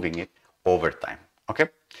moving it over time, okay?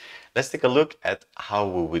 Let's take a look at how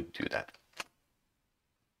we would do that.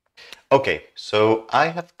 Okay, so I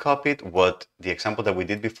have copied the example that we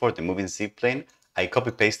did before, the moving Z plane. I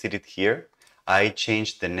copy pasted it here. I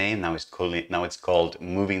changed the name, now it's called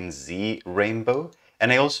Moving Z Rainbow.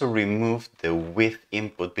 And I also removed the width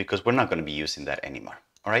input because we're not going to be using that anymore,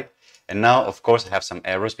 all right? And now, of course, I have some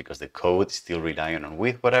errors because the code is still relying on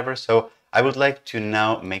width, whatever. So I would like to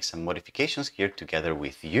now make some modifications here together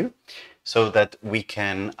with you so that we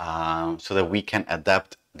can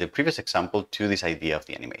adapt the previous example to this idea of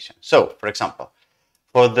the animation. So, for example,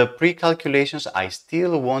 For the pre-calculations, I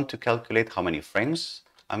still want to calculate how many frames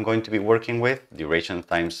I'm going to be working with, duration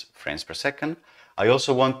times frames per second. I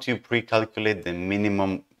also want to pre-calculate the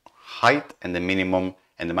minimum height and the minimum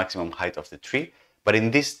and the maximum height of the tree. But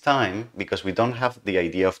in this time, because we don't have the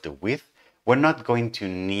idea of the width, we're not going to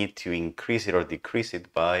need to increase it or decrease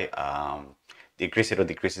it by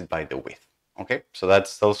the width. Okay, so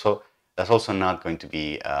that's also not going to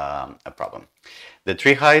be a problem. The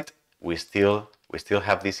tree height, we still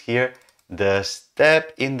have this here. The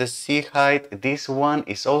step in the C height, this one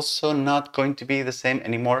is also not going to be the same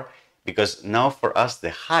anymore, because now for us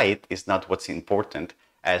the height is not what's important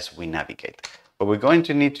as we navigate. What we're going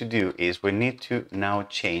to need to do is we need to now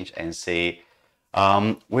change and say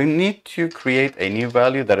we need to create a new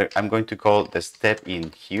value that I'm going to call the step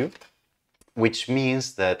in hue, which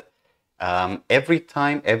means that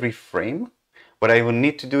every frame, what I will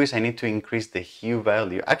need to do is I need to increase the hue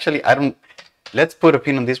value. Actually, let's put a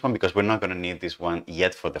pin on this one because we're not going to need this one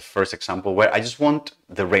yet for the first example, where I just want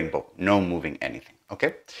the rainbow, no moving anything,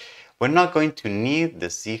 okay? We're not going to need the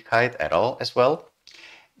Z height at all as well.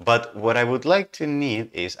 But what I would like to need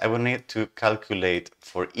is I would need to calculate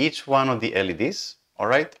for each one of the LEDs, all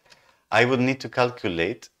right? I would need to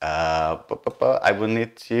calculate, I will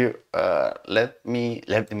need to, let me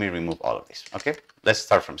remove all of this, okay? Let's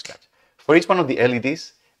start from scratch. For each one of the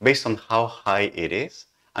LEDs, based on how high it is,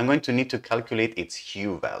 I'm going to need to calculate its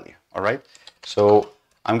hue value, all right? So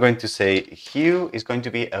I'm going to say hue is going to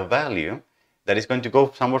be a value that is going to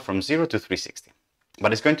go somewhere from 0 to 360.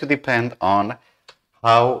 But it's going to depend on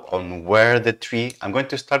where the tree, I'm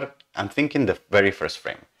thinking the very first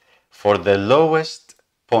frame. For the lowest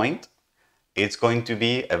point, it's going to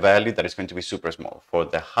be a value that is going to be super small. For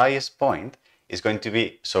the highest point, it's going to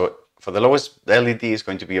be, so for the lowest LED is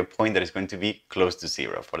going to be a point that is going to be close to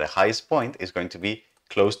 0. For the highest point, it's going to be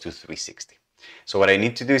close to 360. So what I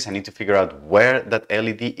need to do is I need to figure out where that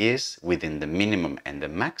LED is within the minimum and the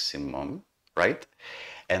maximum, right?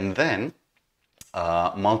 And then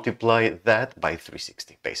multiply that by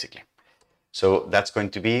 360, basically. So that's going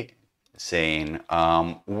to be saying,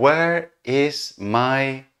 where is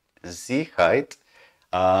my Z height?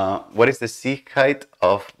 What is the Z height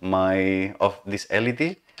of this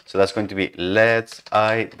LED? So that's going to be let's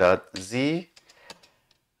I dot Z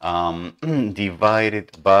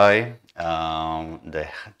divided by the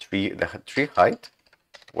tree height.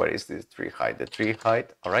 What is this tree height? The tree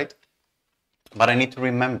height, all right? But I need to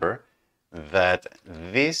remember that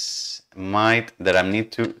I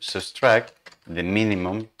need to subtract the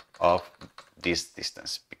minimum of this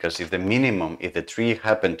distance, because if the tree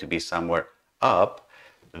happened to be somewhere up,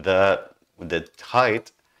 the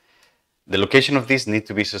height, the location of this needs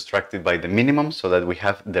to be subtracted by the minimum so that we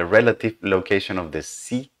have the relative location of the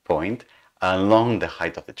C point along the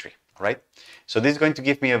height of the tree, right? So this is going to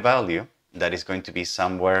give me a value that is going to be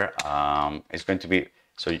somewhere, it's going to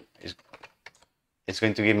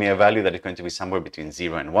give me a value that is going to be somewhere between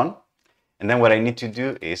 0 and 1. And then what I need to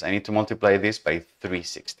do is I need to multiply this by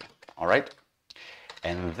 360, all right?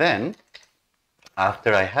 And then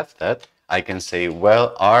after I have that, I can say,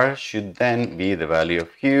 well, R should then be the value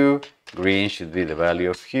of hue, green should be the value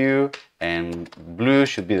of hue, and blue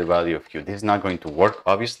should be the value of hue. This is not going to work,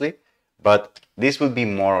 obviously, but this will be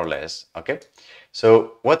more or less, okay?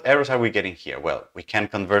 So what errors are we getting here? Well, we can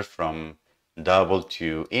convert from double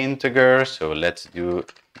to integer, so let's do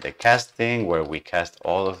the casting where we cast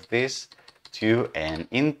all of this to an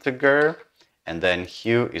integer, and then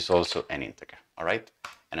hue is also an integer, all right?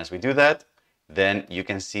 And as we do that, then you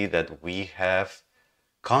can see that we have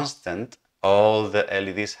constant, all the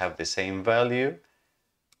LEDs have the same value,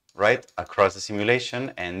 right, across the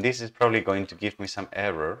simulation, and this is probably going to give me some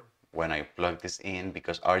error when I plug this in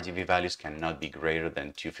because RGB values cannot be greater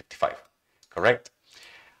than 255, correct?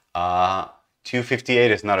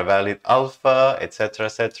 258 is not a valid alpha, etc.,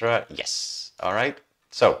 etc. Yes, all right?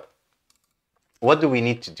 So what do we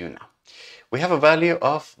need to do now? We have a value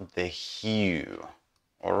of the hue,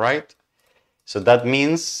 all right? So that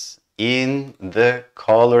means in the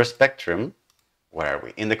color spectrum, where are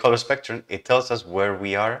we? In the color spectrum, it tells us where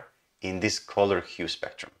we are in this color hue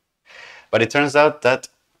spectrum. But it turns out that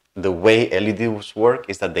the way LEDs work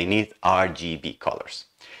is that they need RGB colors.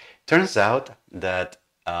 Turns out that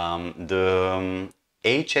the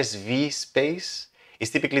HSV space is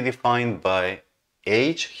typically defined by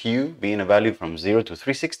H, hue, being a value from 0 to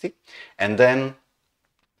 360, and then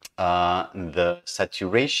the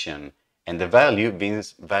saturation and the value being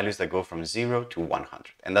values that go from 0 to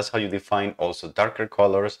 100. And that's how you define also darker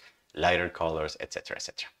colors, lighter colors, etc.,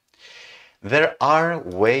 etc. There are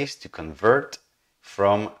ways to convert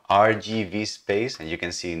from RGB space, and you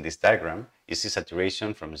can see in this diagram, you see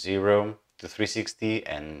saturation from 0 to 360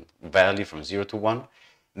 and value from 0 to 1.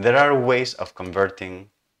 There are ways of converting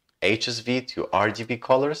HSV to RGB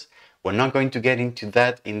colors. We're not going to get into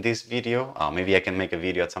that in this video. Maybe I can make a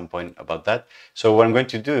video at some point about that. So what I'm going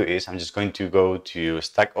to do is I'm just going to go to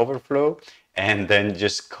Stack Overflow and then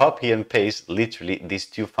just copy and paste literally these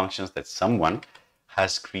two functions that someone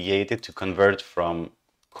has created to convert from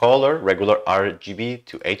color, regular RGB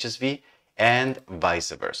to HSV and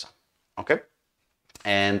vice versa. Okay?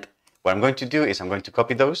 And what I'm going to do is I'm going to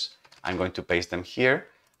copy those. I'm going to paste them here.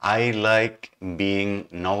 I like being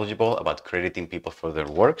knowledgeable about crediting people for their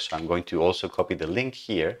work, so I'm going to also copy the link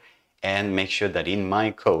here and make sure that in my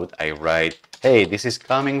code I write, hey, this is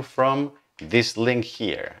coming from this link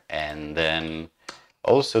here. And then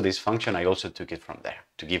also this function, I also took it from there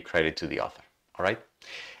to give credit to the author. All right.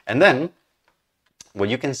 And then what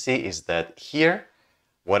you can see is that here,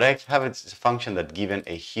 what I have is a function that given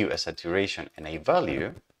a hue, a saturation, and a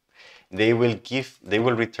value, they will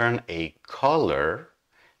return a color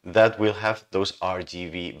that will have those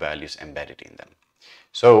RGB values embedded in them.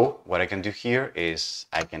 So what I can do here is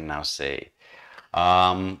I can now say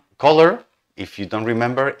color, if you don't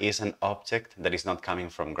remember, is an object that is not coming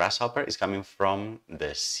from Grasshopper, it's coming from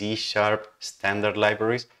the C# standard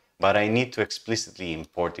libraries, but I need to explicitly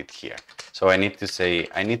import it here. So I need to say,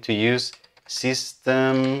 I need to use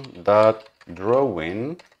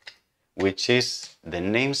system.drawing, which is the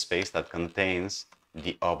namespace that contains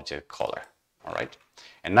the object color. All right.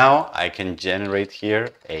 And now I can generate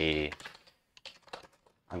here I'm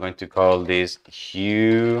going to call this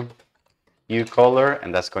hue color,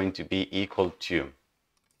 and that's going to be equal to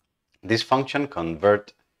this function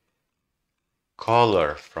convert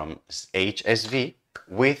color from HSV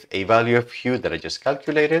with a value of hue that I just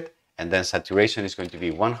calculated, and then saturation is going to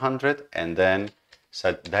be 100, and then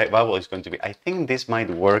that value is going to be, I think this might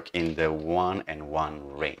work in the 1 and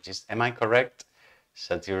 1 range. Am I correct?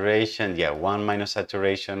 Saturation, yeah, 1 minus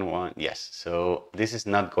saturation, 1, yes. So this is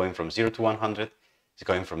not going from 0 to 100, it's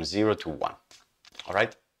going from 0 to 1. All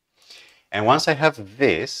right. And once I have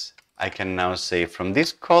this, I can now say from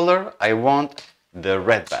this color, I want the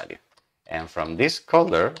red value. And from this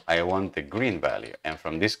color, I want the green value. And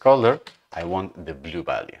from this color, I want the blue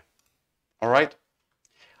value. All right.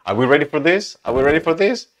 Are we ready for this? Are we ready for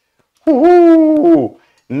this? Woohoo!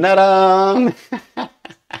 Nadan!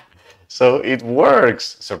 So it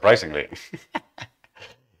works, surprisingly.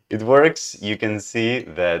 It works. You can see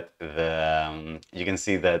that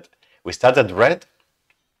we start at red,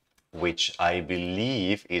 which I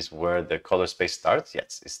believe is where the color space starts.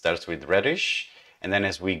 Yes, it starts with reddish, and then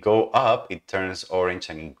as we go up, it turns orange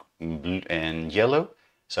and blue and yellow.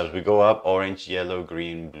 So as we go up, orange, yellow,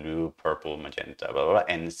 green, blue, purple, magenta, blah, blah, blah,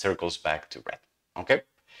 and it circles back to red. Okay.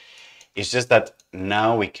 It's just that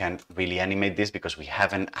now we can't really animate this because we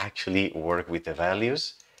haven't actually worked with the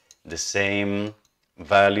values. The same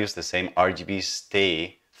values, the same RGBs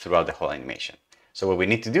stay throughout the whole animation. So what we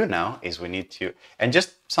need to do now is we need to, and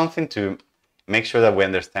just something to make sure that we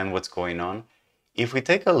understand what's going on. If we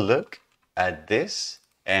take a look at this,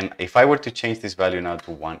 and if I were to change this value now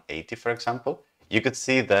to 180, for example, you could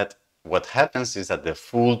see that what happens is that the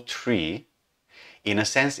full tree, in a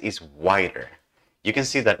sense, is wider. You can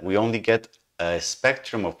see that we only get a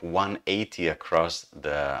spectrum of 180 across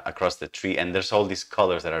the tree, and there's all these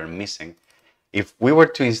colors that are missing. If we were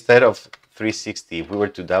to, instead of 360, if we were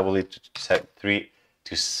to double it to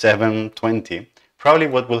 720, probably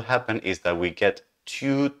what will happen is that we get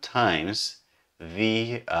 2 times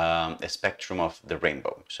the spectrum of the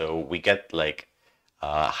rainbow. So we get like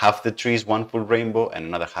half the tree is one full rainbow and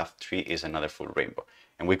another half tree is another full rainbow.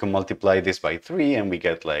 And we can multiply this by 3 and we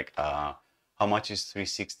get like, how much is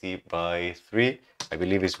 360 by 3? I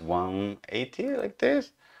believe it's 180 like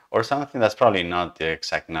this or something. That's probably not the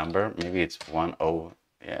exact number. Maybe it's 10,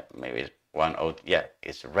 yeah, maybe it's 10, yeah,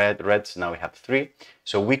 it's red, so now we have 3.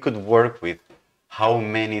 So we could work with how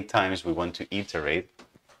many times we want to iterate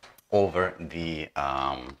over the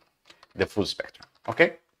full spectrum,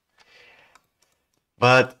 okay?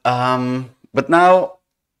 But now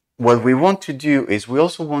what we want to do is we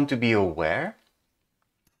also want to be aware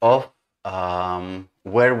of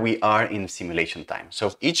where we are in simulation time.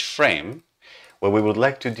 So each frame, what we would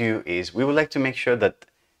like to do is we would like to make sure that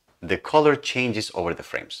the color changes over the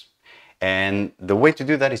frames. And the way to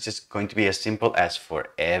do that is just going to be as simple as for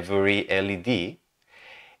every LED,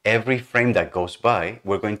 every frame that goes by,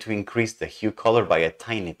 we're going to increase the hue color by a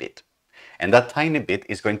tiny bit. And that tiny bit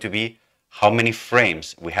is going to be how many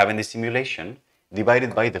frames we have in the simulation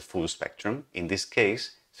divided by the full spectrum, in this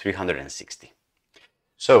case, 360.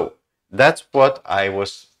 So that's what I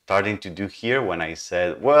was starting to do here when I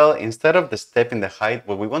said, well, instead of the step in the height,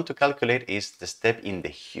 what we want to calculate is the step in the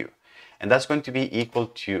hue. And that's going to be equal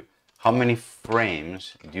to how many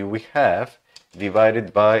frames do we have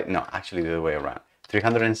divided by, no, actually the other way around.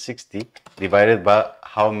 360 divided by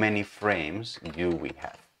how many frames do we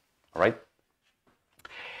have, all right?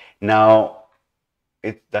 Now,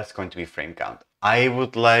 that's going to be frame count. I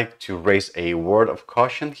would like to raise a word of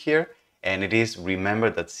caution here, and it is, remember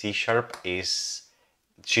that C#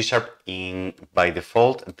 by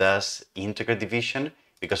default does integer division,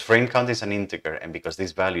 because frame count is an integer, and because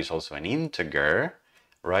this value is also an integer,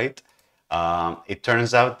 right? It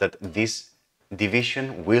turns out that this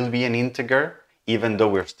division will be an integer even though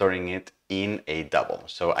we're storing it in a double.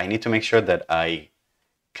 So I need to make sure that I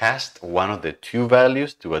cast one of the two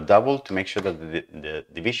values to a double to make sure that the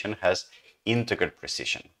division has integer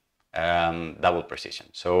precision, double precision.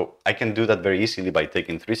 So I can do that very easily by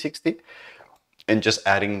taking 360 and just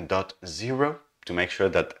adding .0 to make sure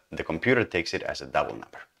that the computer takes it as a double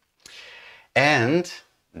number. And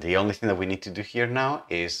the only thing that we need to do here now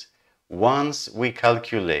is, once we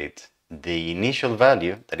calculate the initial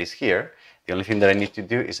value that is here, the only thing that I need to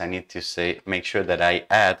do is I need to say, make sure that I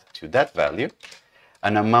add to that value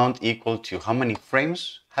an amount equal to how many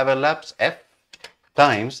frames have elapsed, f,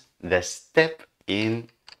 times the step in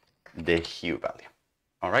the hue value.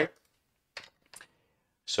 All right?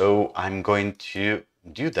 So I'm going to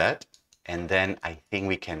do that, and then I think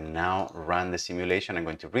we can now run the simulation. I'm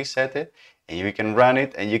going to reset it, and you can run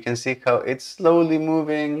it, and you can see how it's slowly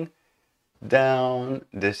moving down.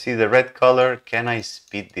 See the red color? Can I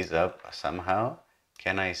speed this up somehow?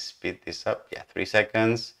 Can I speed this up? Yeah, 3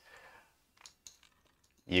 seconds.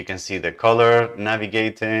 You can see the color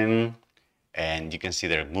navigating, and you can see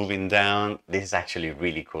they're moving down. This is actually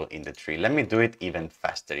really cool in the tree. Let me do it even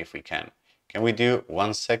faster if we can. Can we do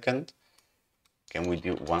 1 second? Can we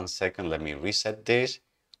do 1 second? Let me reset this.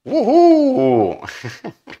 Woohoo!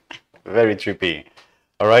 Very trippy.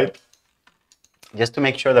 All right. Just to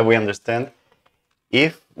make sure that we understand,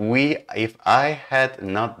 if I had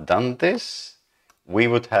not done this, we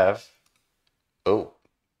would have,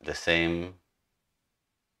 the same.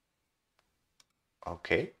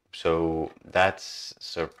 Okay, so that's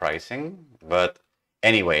surprising, but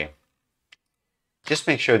anyway, just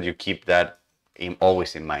make sure you keep that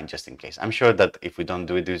always in mind, just in case. I'm sure that if we don't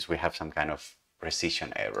do this, we have some kind of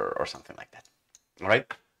precision error or something like that. All right.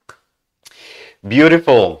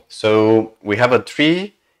 Beautiful. So we have a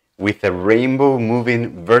tree with a rainbow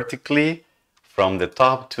moving vertically from the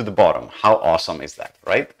top to the bottom. How awesome is that,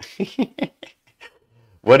 right?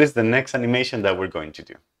 What is the next animation that we're going to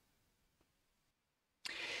do?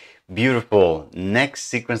 Beautiful. Next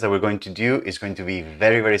sequence that we're going to do is going to be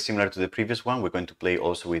very, very similar to the previous one. We're going to play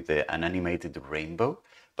also with an animated rainbow.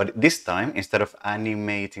 But this time, instead of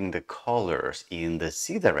animating the colors in the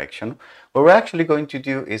Z direction, what we're actually going to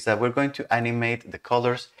do is that we're going to animate the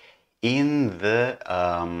colors in the,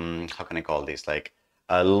 how can I call this? Like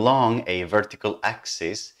along a vertical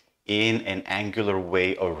axis in an angular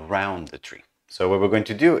way around the tree. So what we're going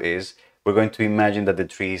to do is we're going to imagine that the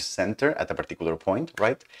tree is centered at a particular point,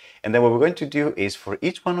 right? And then what we're going to do is for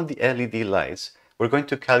each one of the LED lights, we're going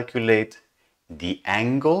to calculate the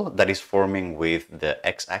angle that is forming with the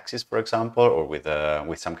x-axis, for example, or with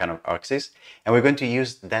some kind of axis. And we're going to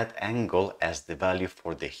use that angle as the value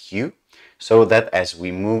for the hue, so that as we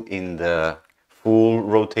move in the full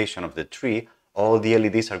rotation of the tree, all the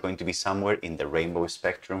LEDs are going to be somewhere in the rainbow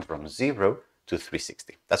spectrum from 0 to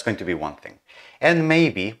 360. That's going to be one thing. And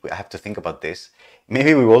maybe, I have to think about this,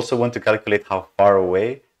 maybe we also want to calculate how far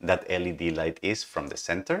away that LED light is from the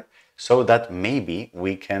center, so that maybe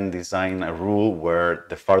we can design a rule where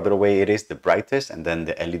the farther away it is, the brightest, and then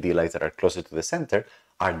the LED lights that are closer to the center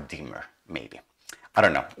are dimmer, maybe. I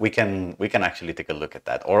don't know. We can actually take a look at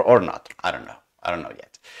that, or not. I don't know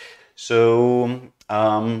yet. So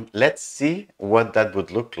let's see what that would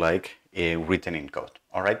look like written in code.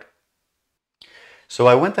 All right. So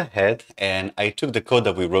I went ahead and I took the code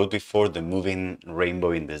that we wrote before, the moving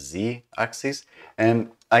rainbow in the Z axis,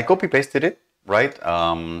 and I copy pasted it, right?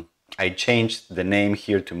 I changed the name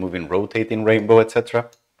here to moving rotating rainbow, etc.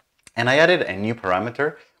 And I added a new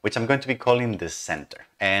parameter, which I'm going to be calling the center,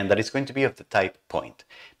 and that is going to be of the type point.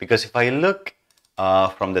 Because if I look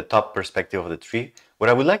from the top perspective of the tree, what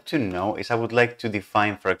I would like to know is I would like to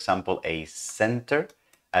define, for example, a center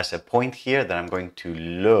as a point here that I'm going to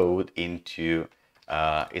load into.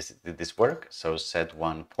 Did this work? So set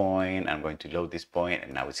one point, I'm going to load this point,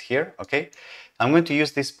 and now it's here, okay? I'm going to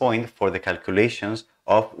use this point for the calculations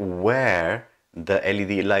of where the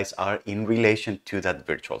LED lights are in relation to that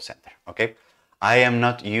virtual center, okay? I am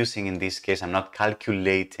not using, in this case, I'm not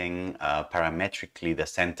calculating parametrically the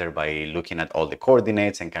center by looking at all the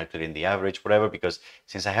coordinates and calculating the average, whatever, because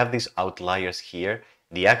since I have these outliers here,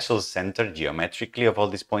 the actual center geometrically of all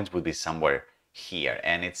these points would be somewhere here,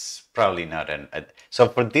 and it's probably not so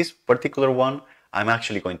for this particular one, I'm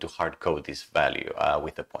actually going to hard code this value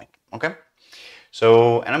with a point, okay?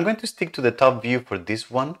 So, and I'm going to stick to the top view for this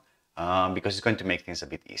one because it's going to make things a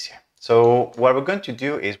bit easier. So what we're going to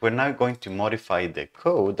do is we're now going to modify the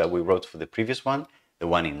code that we wrote for the previous one, the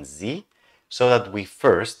one in Z, so that we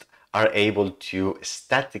first are able to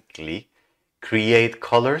statically create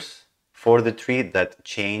colors for the tree that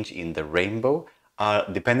change in the rainbow,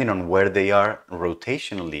 depending on where they are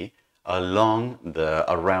rotationally around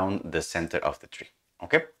the center of the tree.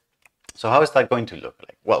 Okay? So how is that going to look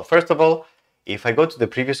like? Well, first of all, if I go to the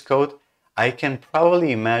previous code, I can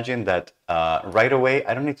probably imagine that right away,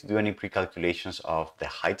 I don't need to do any pre-calculations of the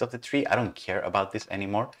height of the tree. I don't care about this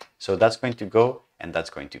anymore. So that's going to go and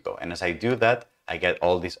that's going to go. And as I do that, I get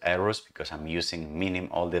all these errors because I'm using minim,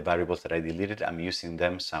 all the variables that I deleted, I'm using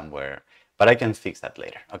them somewhere. But I can fix that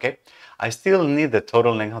later, okay? I still need the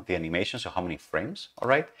total length of the animation, so how many frames, all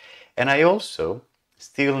right? And I also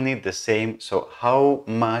still need the same, so how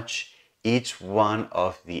much each one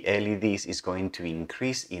of the LEDs is going to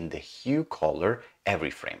increase in the hue color every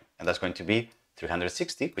frame. And that's going to be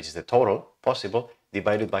 360, which is the total possible,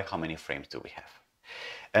 divided by how many frames do we have.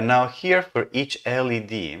 And now here for each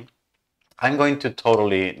LED, I'm going to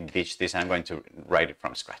totally ditch this. I'm going to write it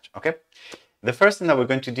from scratch, okay? The first thing that we're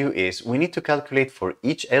going to do is we need to calculate for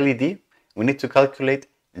each LED, we need to calculate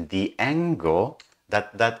the angle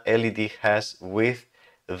that that LED has with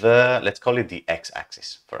the, let's call it the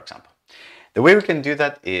x-axis, for example. The way we can do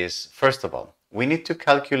that is, first of all, we need to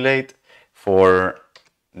calculate for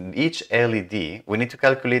each LED, we need to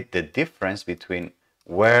calculate the difference between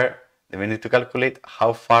we need to calculate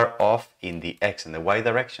how far off in the x and the y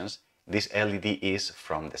directions this LED is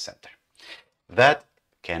from the center. That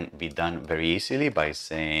can be done very easily by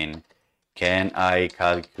saying, can I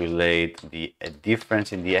calculate the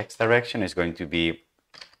difference in the x direction is going to be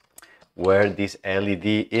where this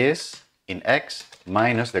LED is in x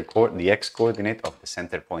minus the x coordinate of the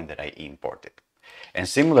center point that I imported. And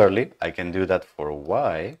similarly, I can do that for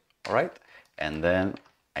y, all right? And then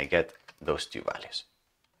I get those two values.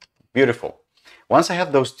 Beautiful. Once I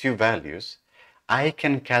have those two values, I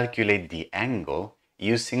can calculate the angle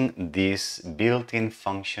using this built-in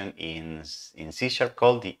function in C#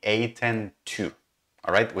 called the A10-2,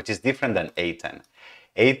 all right? Which is different than A10.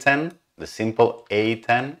 A10, the simple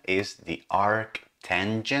A10 is the arc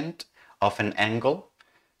tangent of an angle.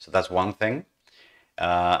 So that's one thing.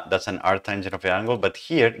 That's an arc tangent of an angle. But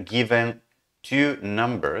here, given two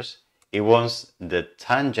numbers, it wants the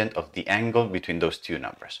tangent of the angle between those two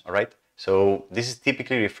numbers, all right? So this is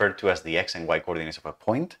typically referred to as the x and y coordinates of a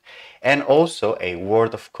point. And also a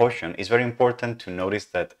word of caution. It's very important to notice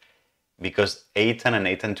that because A10 and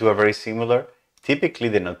A10-2 are very similar, typically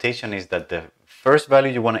the notation is that the first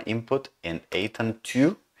value you want to input in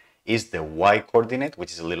A10-2 is the y coordinate,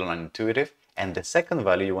 which is a little unintuitive, and the second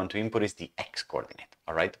value you want to input is the x coordinate,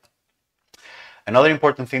 all right? Another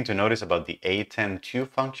important thing to notice about the A10-2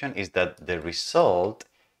 function is that the result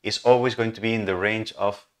is always going to be in the range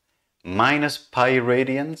of minus pi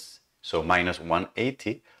radians, so minus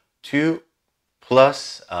 180, to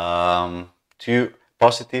plus to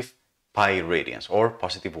positive pi radians, or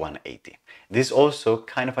positive 180. This is also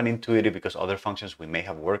kind of unintuitive because other functions we may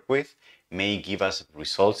have worked with may give us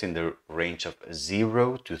results in the range of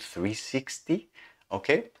 0 to 360,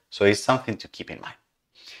 okay? So it's something to keep in mind.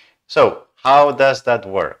 So how does that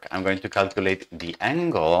work? I'm going to calculate the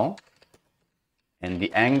angle, and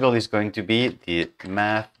the angle is going to be the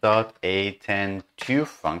math.a10-2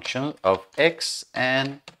 function of x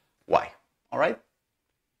and y, all right?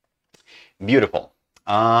 Beautiful.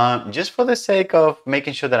 Just for the sake of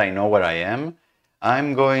making sure that I know where I am,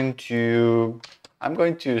 I'm going to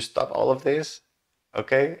stop all of this,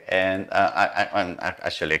 okay? And I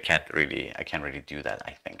can't really do that,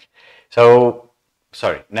 I think. So,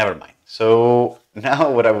 sorry, never mind. So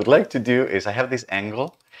now what I would like to do is I have this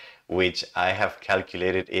angle, which I have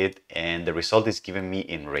calculated it, and the result is given me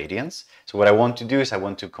in radians. So what I want to do is I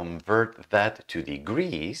want to convert that to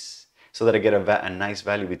degrees, so that I get a nice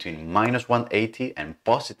value between minus 180 and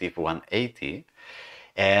positive 180.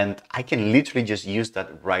 And I can literally just use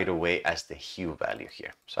that right away as the hue value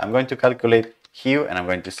here. So I'm going to calculate hue, and I'm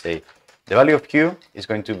going to say the value of hue is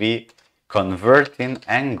going to be converting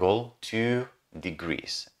angle to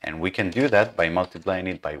degrees. And we can do that by multiplying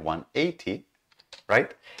it by 180,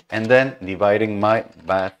 right? And then dividing my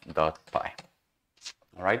math.pi,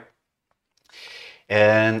 all right?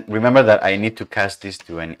 And remember that I need to cast this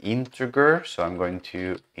to an integer. So I'm going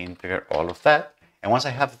to integer all of that. And once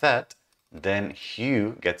I have that, then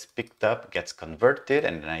hue gets picked up, gets converted,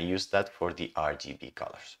 and then I use that for the RGB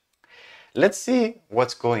colors. Let's see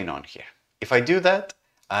what's going on here. If I do that,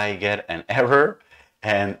 I get an error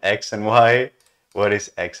and X and Y. What is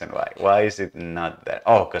X and Y? Why is it not there?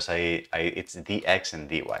 Oh, because it's dx and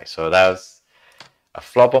dy. So that's a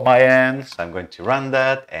flop on my end. So I'm going to run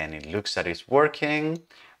that and it looks that it's working,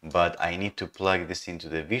 but I need to plug this into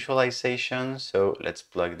the visualization. So let's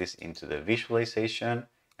plug this into the visualization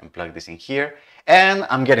and plug this in here. And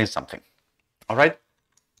I'm getting something. All right.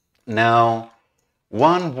 Now,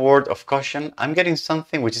 one word of caution, I'm getting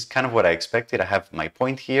something which is kind of what I expected. I have my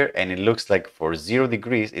point here and it looks like for 0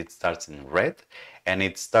 degrees, it starts in red and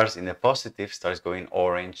it starts in the positive, starts going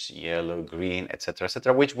orange, yellow, green, etc.,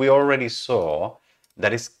 which we already saw.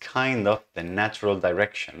 That is kind of the natural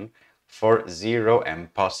direction for 0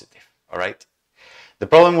 and positive, all right? The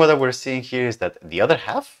problem that we're seeing here is that the other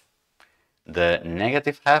half, the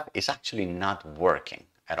negative half, is actually not working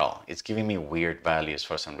at all. It's giving me weird values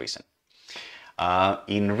for some reason.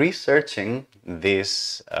 In researching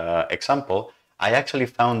this example, I actually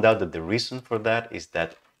found out that the reason for that is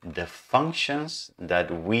that the functions that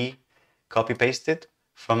we copy-pasted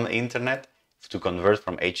from the internet to convert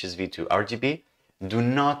from HSV to RGB do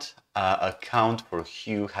not account for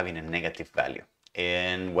hue having a negative value.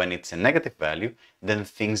 And when it's a negative value, then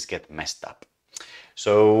things get messed up.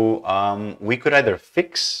 So we could either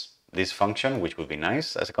fix this function, which would be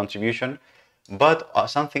nice as a contribution, but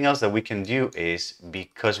something else that we can do is,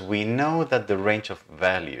 because we know that the range of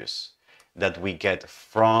values that we get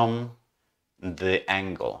from the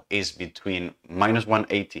angle is between minus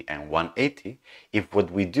 180 and 180, if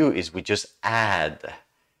what we do is we just add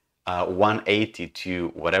 180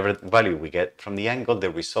 to whatever value we get from the angle,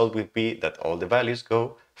 the result would be that all the values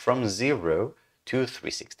go from 0 to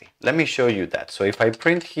 360. Let me show you that. So if I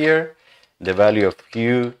print here the value of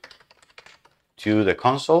hue to the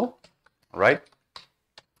console, right,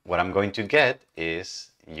 what I'm going to get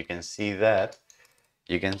is, you can see that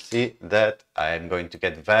I'm going to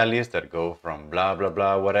get values that go from blah blah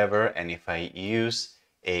blah whatever. And if I use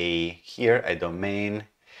a domain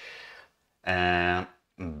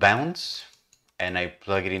bounds and I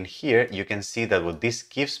plug it in here, you can see that what this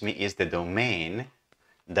gives me is the domain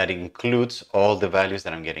that includes all the values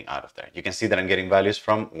that I'm getting out of there. You can see that I'm getting values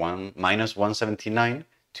from minus 179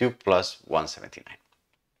 to plus 179.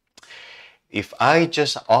 If I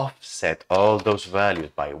just offset all those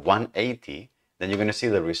values by 180, then you're going to see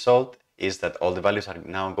the result is that all the values are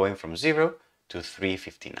now going from 0 to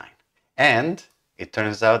 359. And it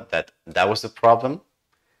turns out that that was the problem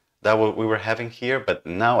that we were having here, but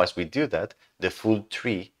now as we do that, the full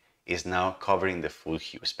tree is now covering the full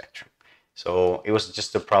hue spectrum. So it was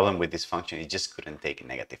just a problem with this function, it just couldn't take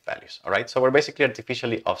negative values, all right? So we're basically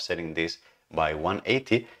artificially offsetting this by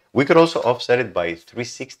 180. We could also offset it by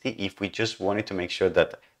 360 if we just wanted to make sure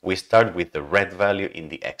that we start with the red value in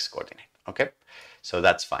the x coordinate, okay? So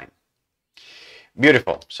that's fine.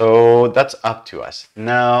 Beautiful, so that's up to us.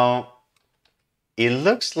 Now, it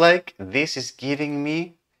looks like this is giving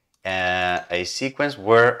me a sequence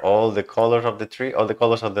where all the colors of the tree, all the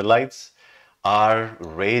colors of the lights are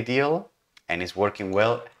radial and it's working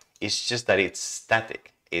well. It's just that it's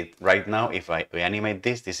static. Right now, if we animate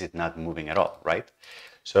this is not moving at all, right?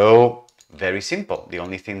 So very simple. The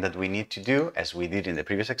only thing that we need to do, as we did in the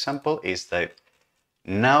previous example, is that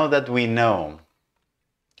now that we know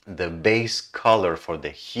the base color for the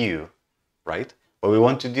hue, right? What we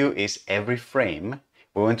want to do is every frame,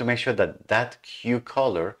 we want to make sure that that hue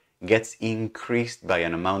color gets increased by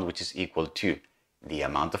an amount which is equal to the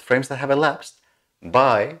amount of frames that have elapsed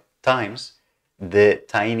by times the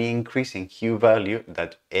tiny increase in hue value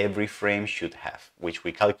that every frame should have, which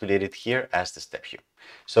we calculated here as the step hue.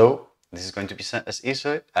 So this is going to be as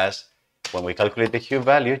easy as when we calculate the hue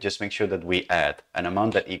value, just make sure that we add an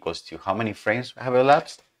amount that equals to how many frames have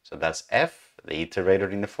elapsed. So that's f, the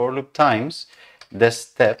iterator in the for loop, times the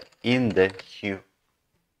step in the hue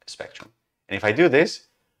spectrum. And if I do this,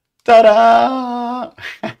 ta-da!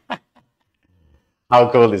 How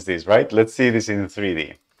cool is this, right? Let's see this in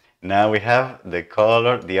 3D. Now we have the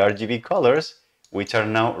color, the RGB colors, which are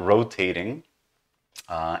now rotating.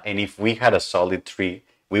 And if we had a solid tree,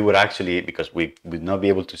 we would actually, because we would not be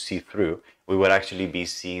able to see through, we would actually be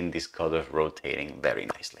seeing these colors rotating very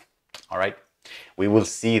nicely. All right. We will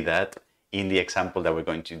see that in the example that we're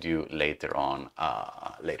going to do later on.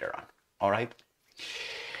 All right.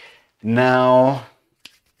 Now,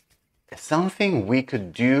 something we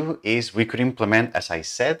could do is we could implement, as I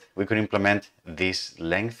said, we could implement this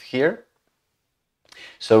length here.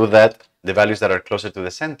 so that the values that are closer to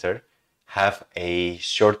the center have a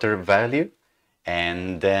shorter value,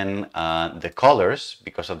 and then the colors,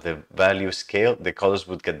 because of the value scale, the colors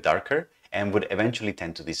would get darker and would eventually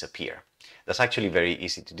tend to disappear. That's actually very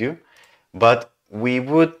easy to do, but we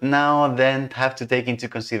would now then have to take into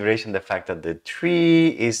consideration the fact that the tree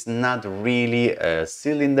is not really a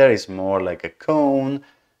cylinder, it's more like a cone.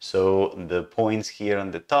 So the points here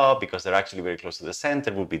on the top, because they're actually very close to the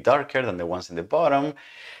center, will be darker than the ones in the bottom.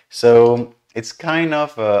 So it's kind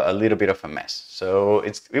of a little bit of a mess. So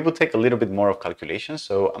it will take a little bit more of calculation.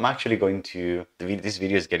 So I'm actually going to, this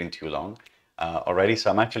video is getting too long already. So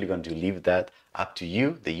I'm actually going to leave that up to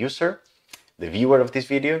you, the user, the viewer of this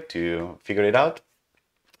video, to figure it out.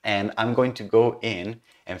 And I'm going to go in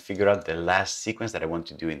and figure out the last sequence that I want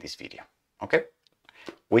to do in this video. Okay?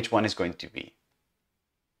 Which one is going to be?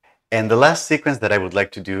 And the last sequence that I would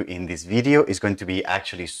like to do in this video is going to be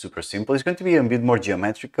actually super simple. It's going to be a bit more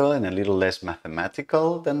geometrical and a little less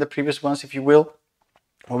mathematical than the previous ones, if you will.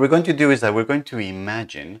 What we're going to do is that we're going to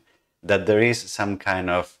imagine that there is some kind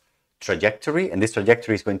of trajectory, and this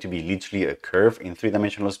trajectory is going to be literally a curve in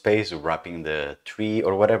three-dimensional space wrapping the tree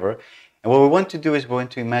or whatever. And what we want to do is we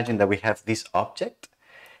want to imagine that we have this object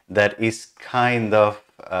that is kind of,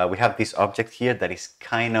 we have this object here that is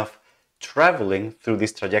kind of traveling through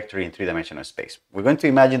this trajectory in three-dimensional space. We're going to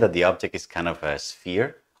imagine that the object is kind of a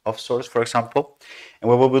sphere of sorts, for example. And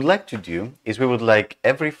what we would like to do is we would like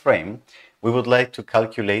every frame, we would like to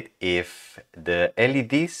calculate if the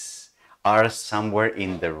LEDs are somewhere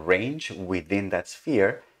in the range within that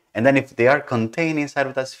sphere. And then if they are contained inside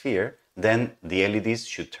of that sphere, then the LEDs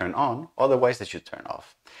should turn on, otherwise they should turn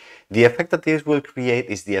off. The effect that this will create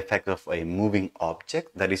is the effect of a moving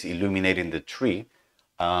object that is illuminating the tree,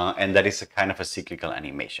 and that is a kind of a cyclical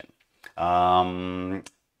animation. Yep,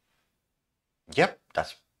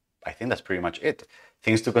 I think that's pretty much it.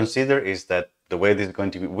 Things to consider is that the way this is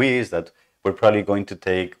going to be is that we're probably going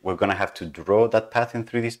to we're going to have to draw that path in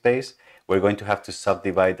 3D space. We're going to have to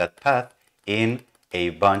subdivide that path in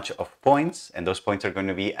a bunch of points, and those points are going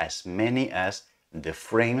to be as many as the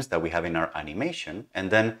frames that we have in our animation.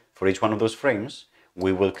 And then for each one of those frames,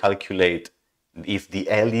 we will calculate if the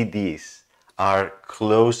LEDs are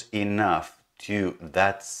close enough to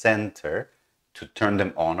that center to turn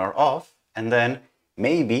them on or off, and then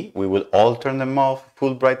maybe we will all turn them off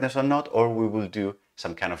full brightness or not, or we will do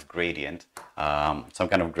some kind of gradient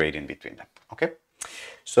between them. Okay,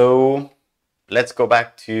 so let's go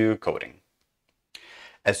back to coding.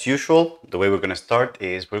 As usual, the way we're going to start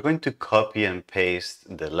is we're going to copy and paste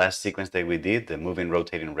the last sequence that we did, the moving,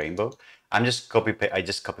 rotating rainbow. I just copy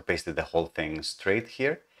pasted the whole thing straight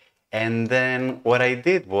here. And then what I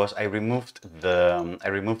did was I removed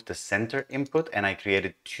the center input, and I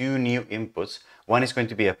created two new inputs. One is going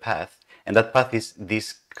to be a path, and that path is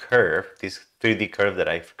this curve, this 3D curve that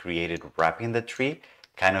I've created wrapping the tree,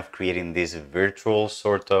 kind of creating this virtual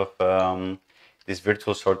sort of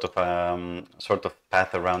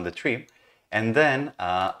path around the tree. And then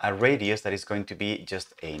a radius that is going to be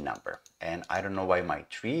just a number. And I don't know why my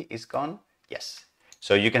tree is gone. Yes.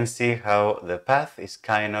 So you can see how the path is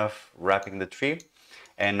kind of wrapping the tree,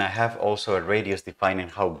 and I have also a radius defining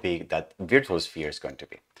how big that virtual sphere is going to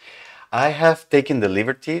be. I have taken the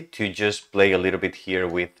liberty to just play a little bit here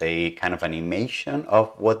with a kind of animation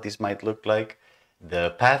of what this might look like.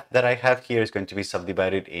 The path that I have here is going to be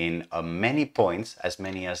subdivided in many points, as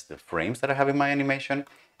many as the frames that I have in my animation,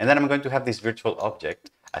 and then I'm going to have this virtual object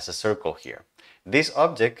as a circle here. This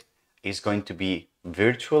object is going to be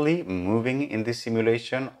virtually moving in this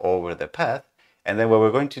simulation over the path, and then what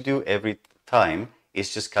we're going to do every time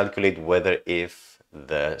is just calculate whether if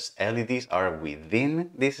the LEDs are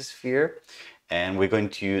within this sphere, and we're going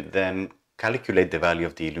to then calculate the value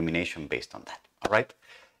of the illumination based on that. All right,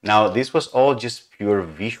 now this was all just pure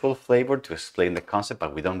visual flavor to explain the concept,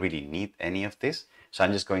 but we don't really need any of this, so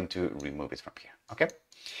I'm just going to remove it from here. Okay,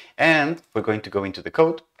 and we're going to go into the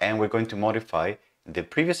code, and we're going to modify the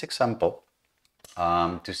previous example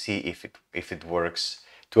to see if it works,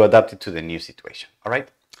 to adapt it to the new situation. All right,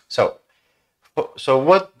 so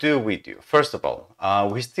what do we do? First of all,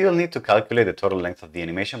 we still need to calculate the total length of the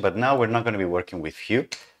animation, but now we're not going to be working with hue.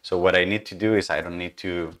 So what I need to do is I don't need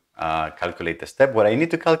to calculate the step. What I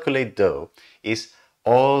need to calculate though is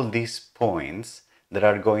all these points that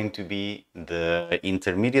are going to be the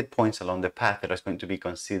intermediate points along the path that are going to be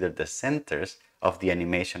considered the centers of the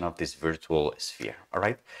animation of this virtual sphere. All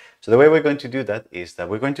right, so the way we're going to do that is that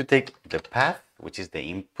we're going to take the path, which is the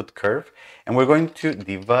input curve, and we're going to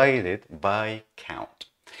divide it by count.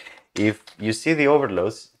 If you see the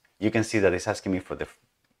overloads, you can see that it's asking me for the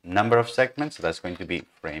number of segments, so that's going to be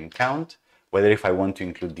frame count whether if I want to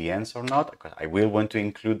include the ends or not, because I will want to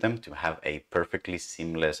include them to have a perfectly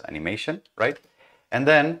seamless animation, right? And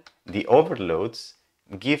then the overloads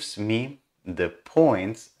gives me the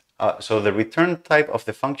points. So the return type of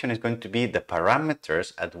the function is going to be the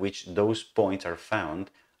parameters at which those points are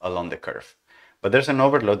found along the curve. But there's an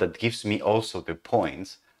overload that gives me also the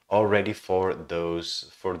points already for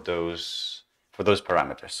those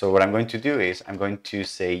parameters. So what I'm going to do is I'm going to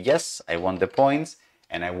say, yes, I want the points,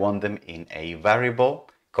 and I want them in a variable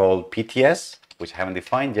called PTS, which I haven't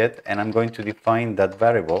defined yet, and I'm going to define that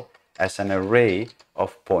variable as an array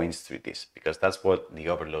of points through this, because that's what the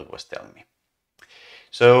overload was telling me.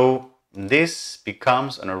 So this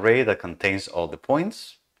becomes an array that contains all the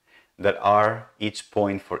points that are each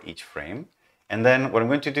point for each frame. And then what I'm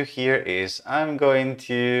going to do here is I'm going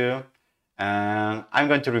to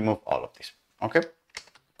remove all of this, okay?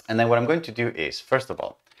 And then what I'm going to do is, first of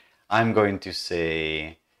all, I'm going to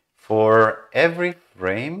say for every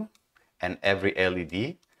frame and every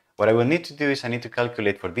LED, what I will need to do is I need to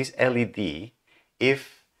calculate for this LED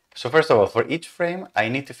so first of all, for each frame, I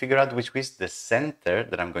need to figure out which is the center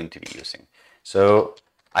that I'm going to be using. So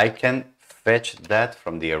I can fetch that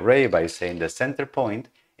from the array by saying the center point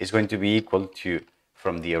is going to be equal to,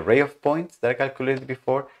 from the array of points that I calculated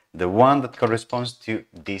before, the one that corresponds to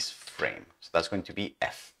this frame. So that's going to be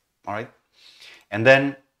F, all right? And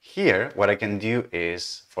then here, what I can do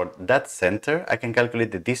is, for that center, I can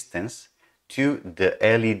calculate the distance to the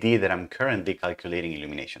LED that I'm currently calculating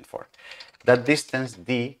illumination for. That distance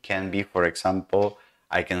D can be, for example,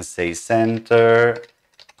 I can say center,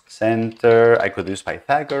 I could use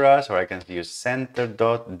Pythagoras, or I can use center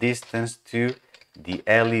dot distance to the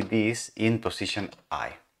LEDs in position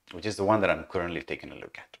I, which is the one that I'm currently taking a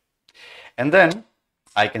look at. And then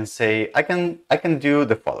I can say, I can do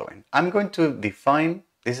the following. I'm going to define,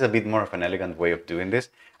 this is a bit more of an elegant way of doing this.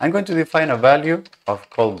 I'm going to define a value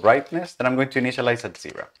called brightness that I'm going to initialize at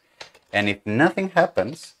 0. And if nothing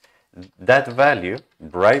happens, that value,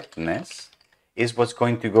 brightness, is what's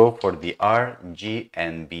going to go for the R, G,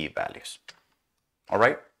 and B values. All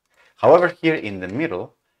right? However, here in the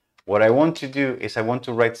middle, what I want to do is I want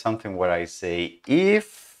to write something where I say,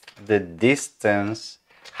 if the distance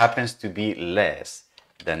happens to be less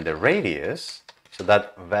than the radius, so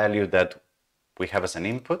that value that we have as an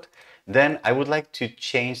input, then I would like to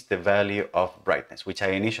change the value of brightness, which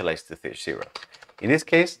I initialized to 0. In this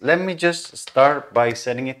case, let me just start by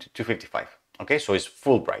setting it to 255. Okay, so it's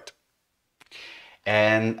full bright.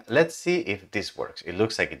 And let's see if this works. It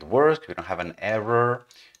looks like it works. We don't have an error.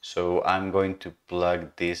 So I'm going to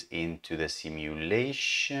plug this into the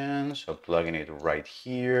simulation. So plugging it right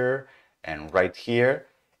here and right here.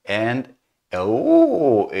 And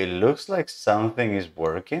oh, it looks like something is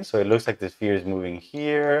working. So it looks like the sphere is moving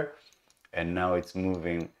here. And now it's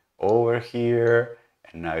moving over here.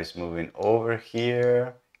 And now it's moving over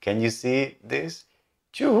here. Can you see this?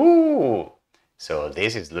 Choo-hoo! So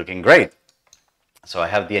this is looking great. So I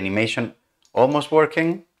have the animation almost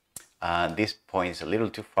working. This point is a little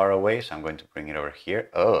too far away, so I'm going to bring it over here.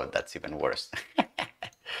 Oh, that's even worse.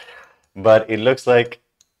 But it looks like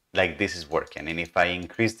this is working. And if I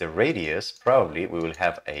increase the radius, probably we will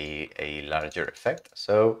have a larger effect.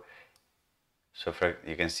 So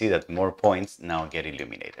you can see that more points now get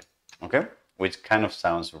illuminated. Okay? Which kind of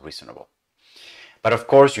sounds reasonable. But of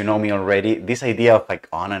course, you know me already, this idea of like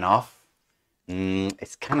on and off,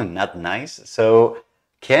 it's kind of not nice. So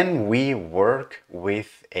can we work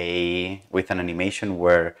with an animation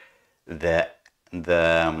where the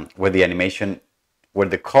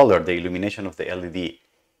color, the illumination of the LED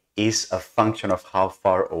is a function of how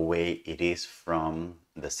far away it is from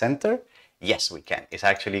the center? Yes, we can. It's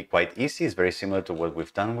actually quite easy. It's very similar to what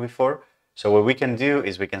we've done before. So what we can do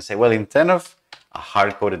is we can say, well, instead of a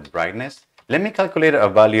hard-coded brightness, let me calculate a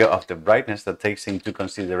value of the brightness that takes into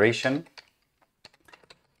consideration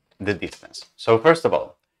the distance. So first of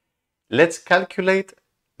all, let's calculate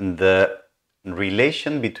the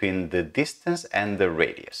relation between the distance and the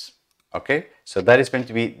radius. Okay, so that is going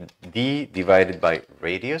to be D divided by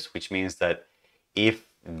radius, which means that if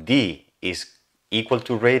D is equal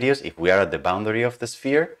to radius, if we are at the boundary of the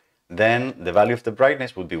sphere, then the value of the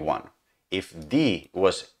brightness would be 1. If D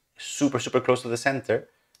was super close to the center,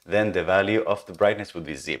 then the value of the brightness would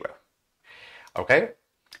be 0. Okay?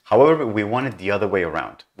 However, we want it the other way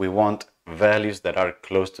around. We want values that are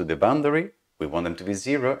close to the boundary, we want them to be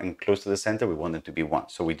 0, and close to the center, we want them to be 1.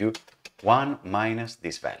 So we do 1 minus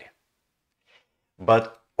this value.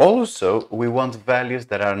 But also, we want values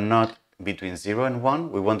that are not between 0 and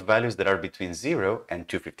 1. We want values that are between 0 and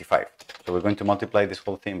 255. So we're going to multiply this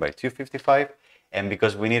whole thing by 255. And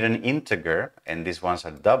because we need an integer, and these ones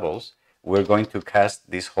are doubles, we're going to cast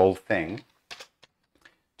this whole thing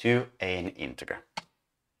to an integer.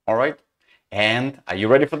 All right. And are you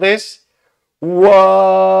ready for this?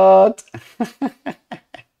 What?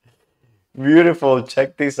 Beautiful.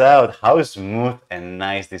 Check this out. How smooth and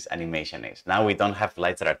nice this animation is. Now we don't have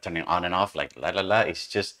lights that are turning on and off like la la la. It's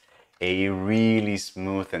just a really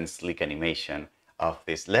smooth and sleek animation of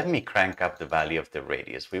this. Let me crank up the value of the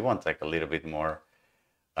radius. We want like a little bit more.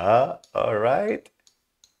 All right.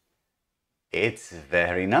 It's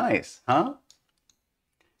very nice, huh?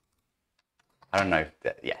 I don't know if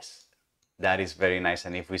that, yes, that is very nice.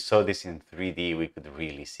 And if we saw this in 3D, we could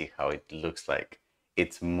really see how it looks like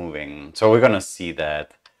it's moving. So we're gonna see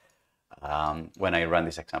that when I run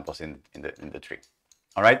these examples in the tree.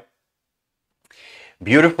 All right.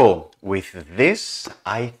 Beautiful. With this,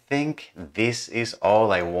 I think this is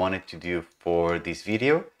all I wanted to do for this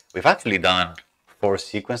video. We've actually done 4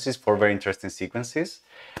 sequences, 4 very interesting sequences.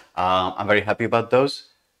 I'm very happy about those.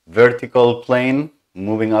 Vertical plane,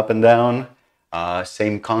 moving up and down.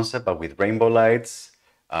 Same concept, but with rainbow lights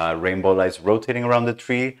rotating around the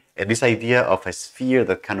tree. And this idea of a sphere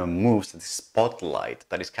that kind of moves, this spotlight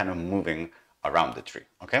that is kind of moving around the tree.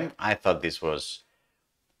 Okay, I thought this was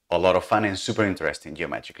a lot of fun and super interesting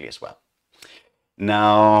geometrically as well.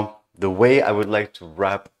 Now, the way I would like to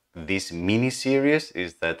wrap this mini series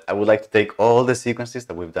is that I would like to take all the sequences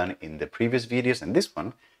that we've done in the previous videos and this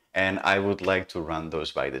one, and I would like to run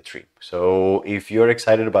those by the tree. So if you're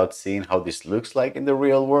excited about seeing how this looks like in the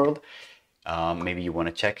real world, maybe you want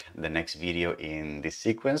to check the next video in this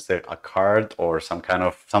sequence. A card or some kind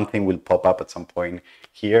of something will pop up at some point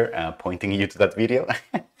here, pointing you to that video.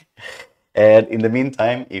 And in the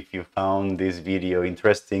meantime, if you found this video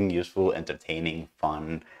interesting, useful, entertaining,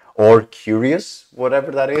 fun, or curious,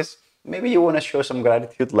 whatever that is, maybe you want to show some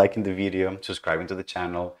gratitude, liking the video, subscribing to the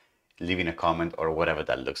channel, leaving a comment, or whatever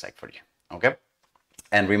that looks like for you. Okay?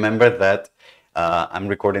 And remember that I'm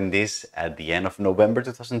recording this at the end of November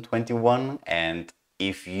 2021, and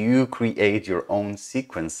if you create your own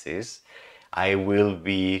sequences, I will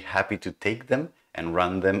be happy to take them and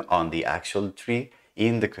run them on the actual tree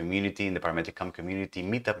in the community, in the Parametric Camp community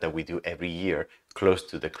meetup that we do every year close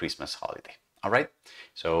to the Christmas holiday. All right,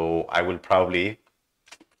 so I will probably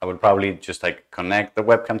just like connect the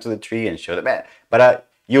webcam to the tree and show them. But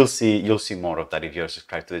you'll see more of that if you're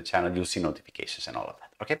subscribed to the channel. You'll see notifications and all of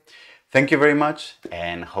that. Okay, thank you very much,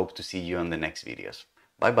 and hope to see you on the next videos.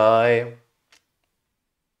 Bye bye.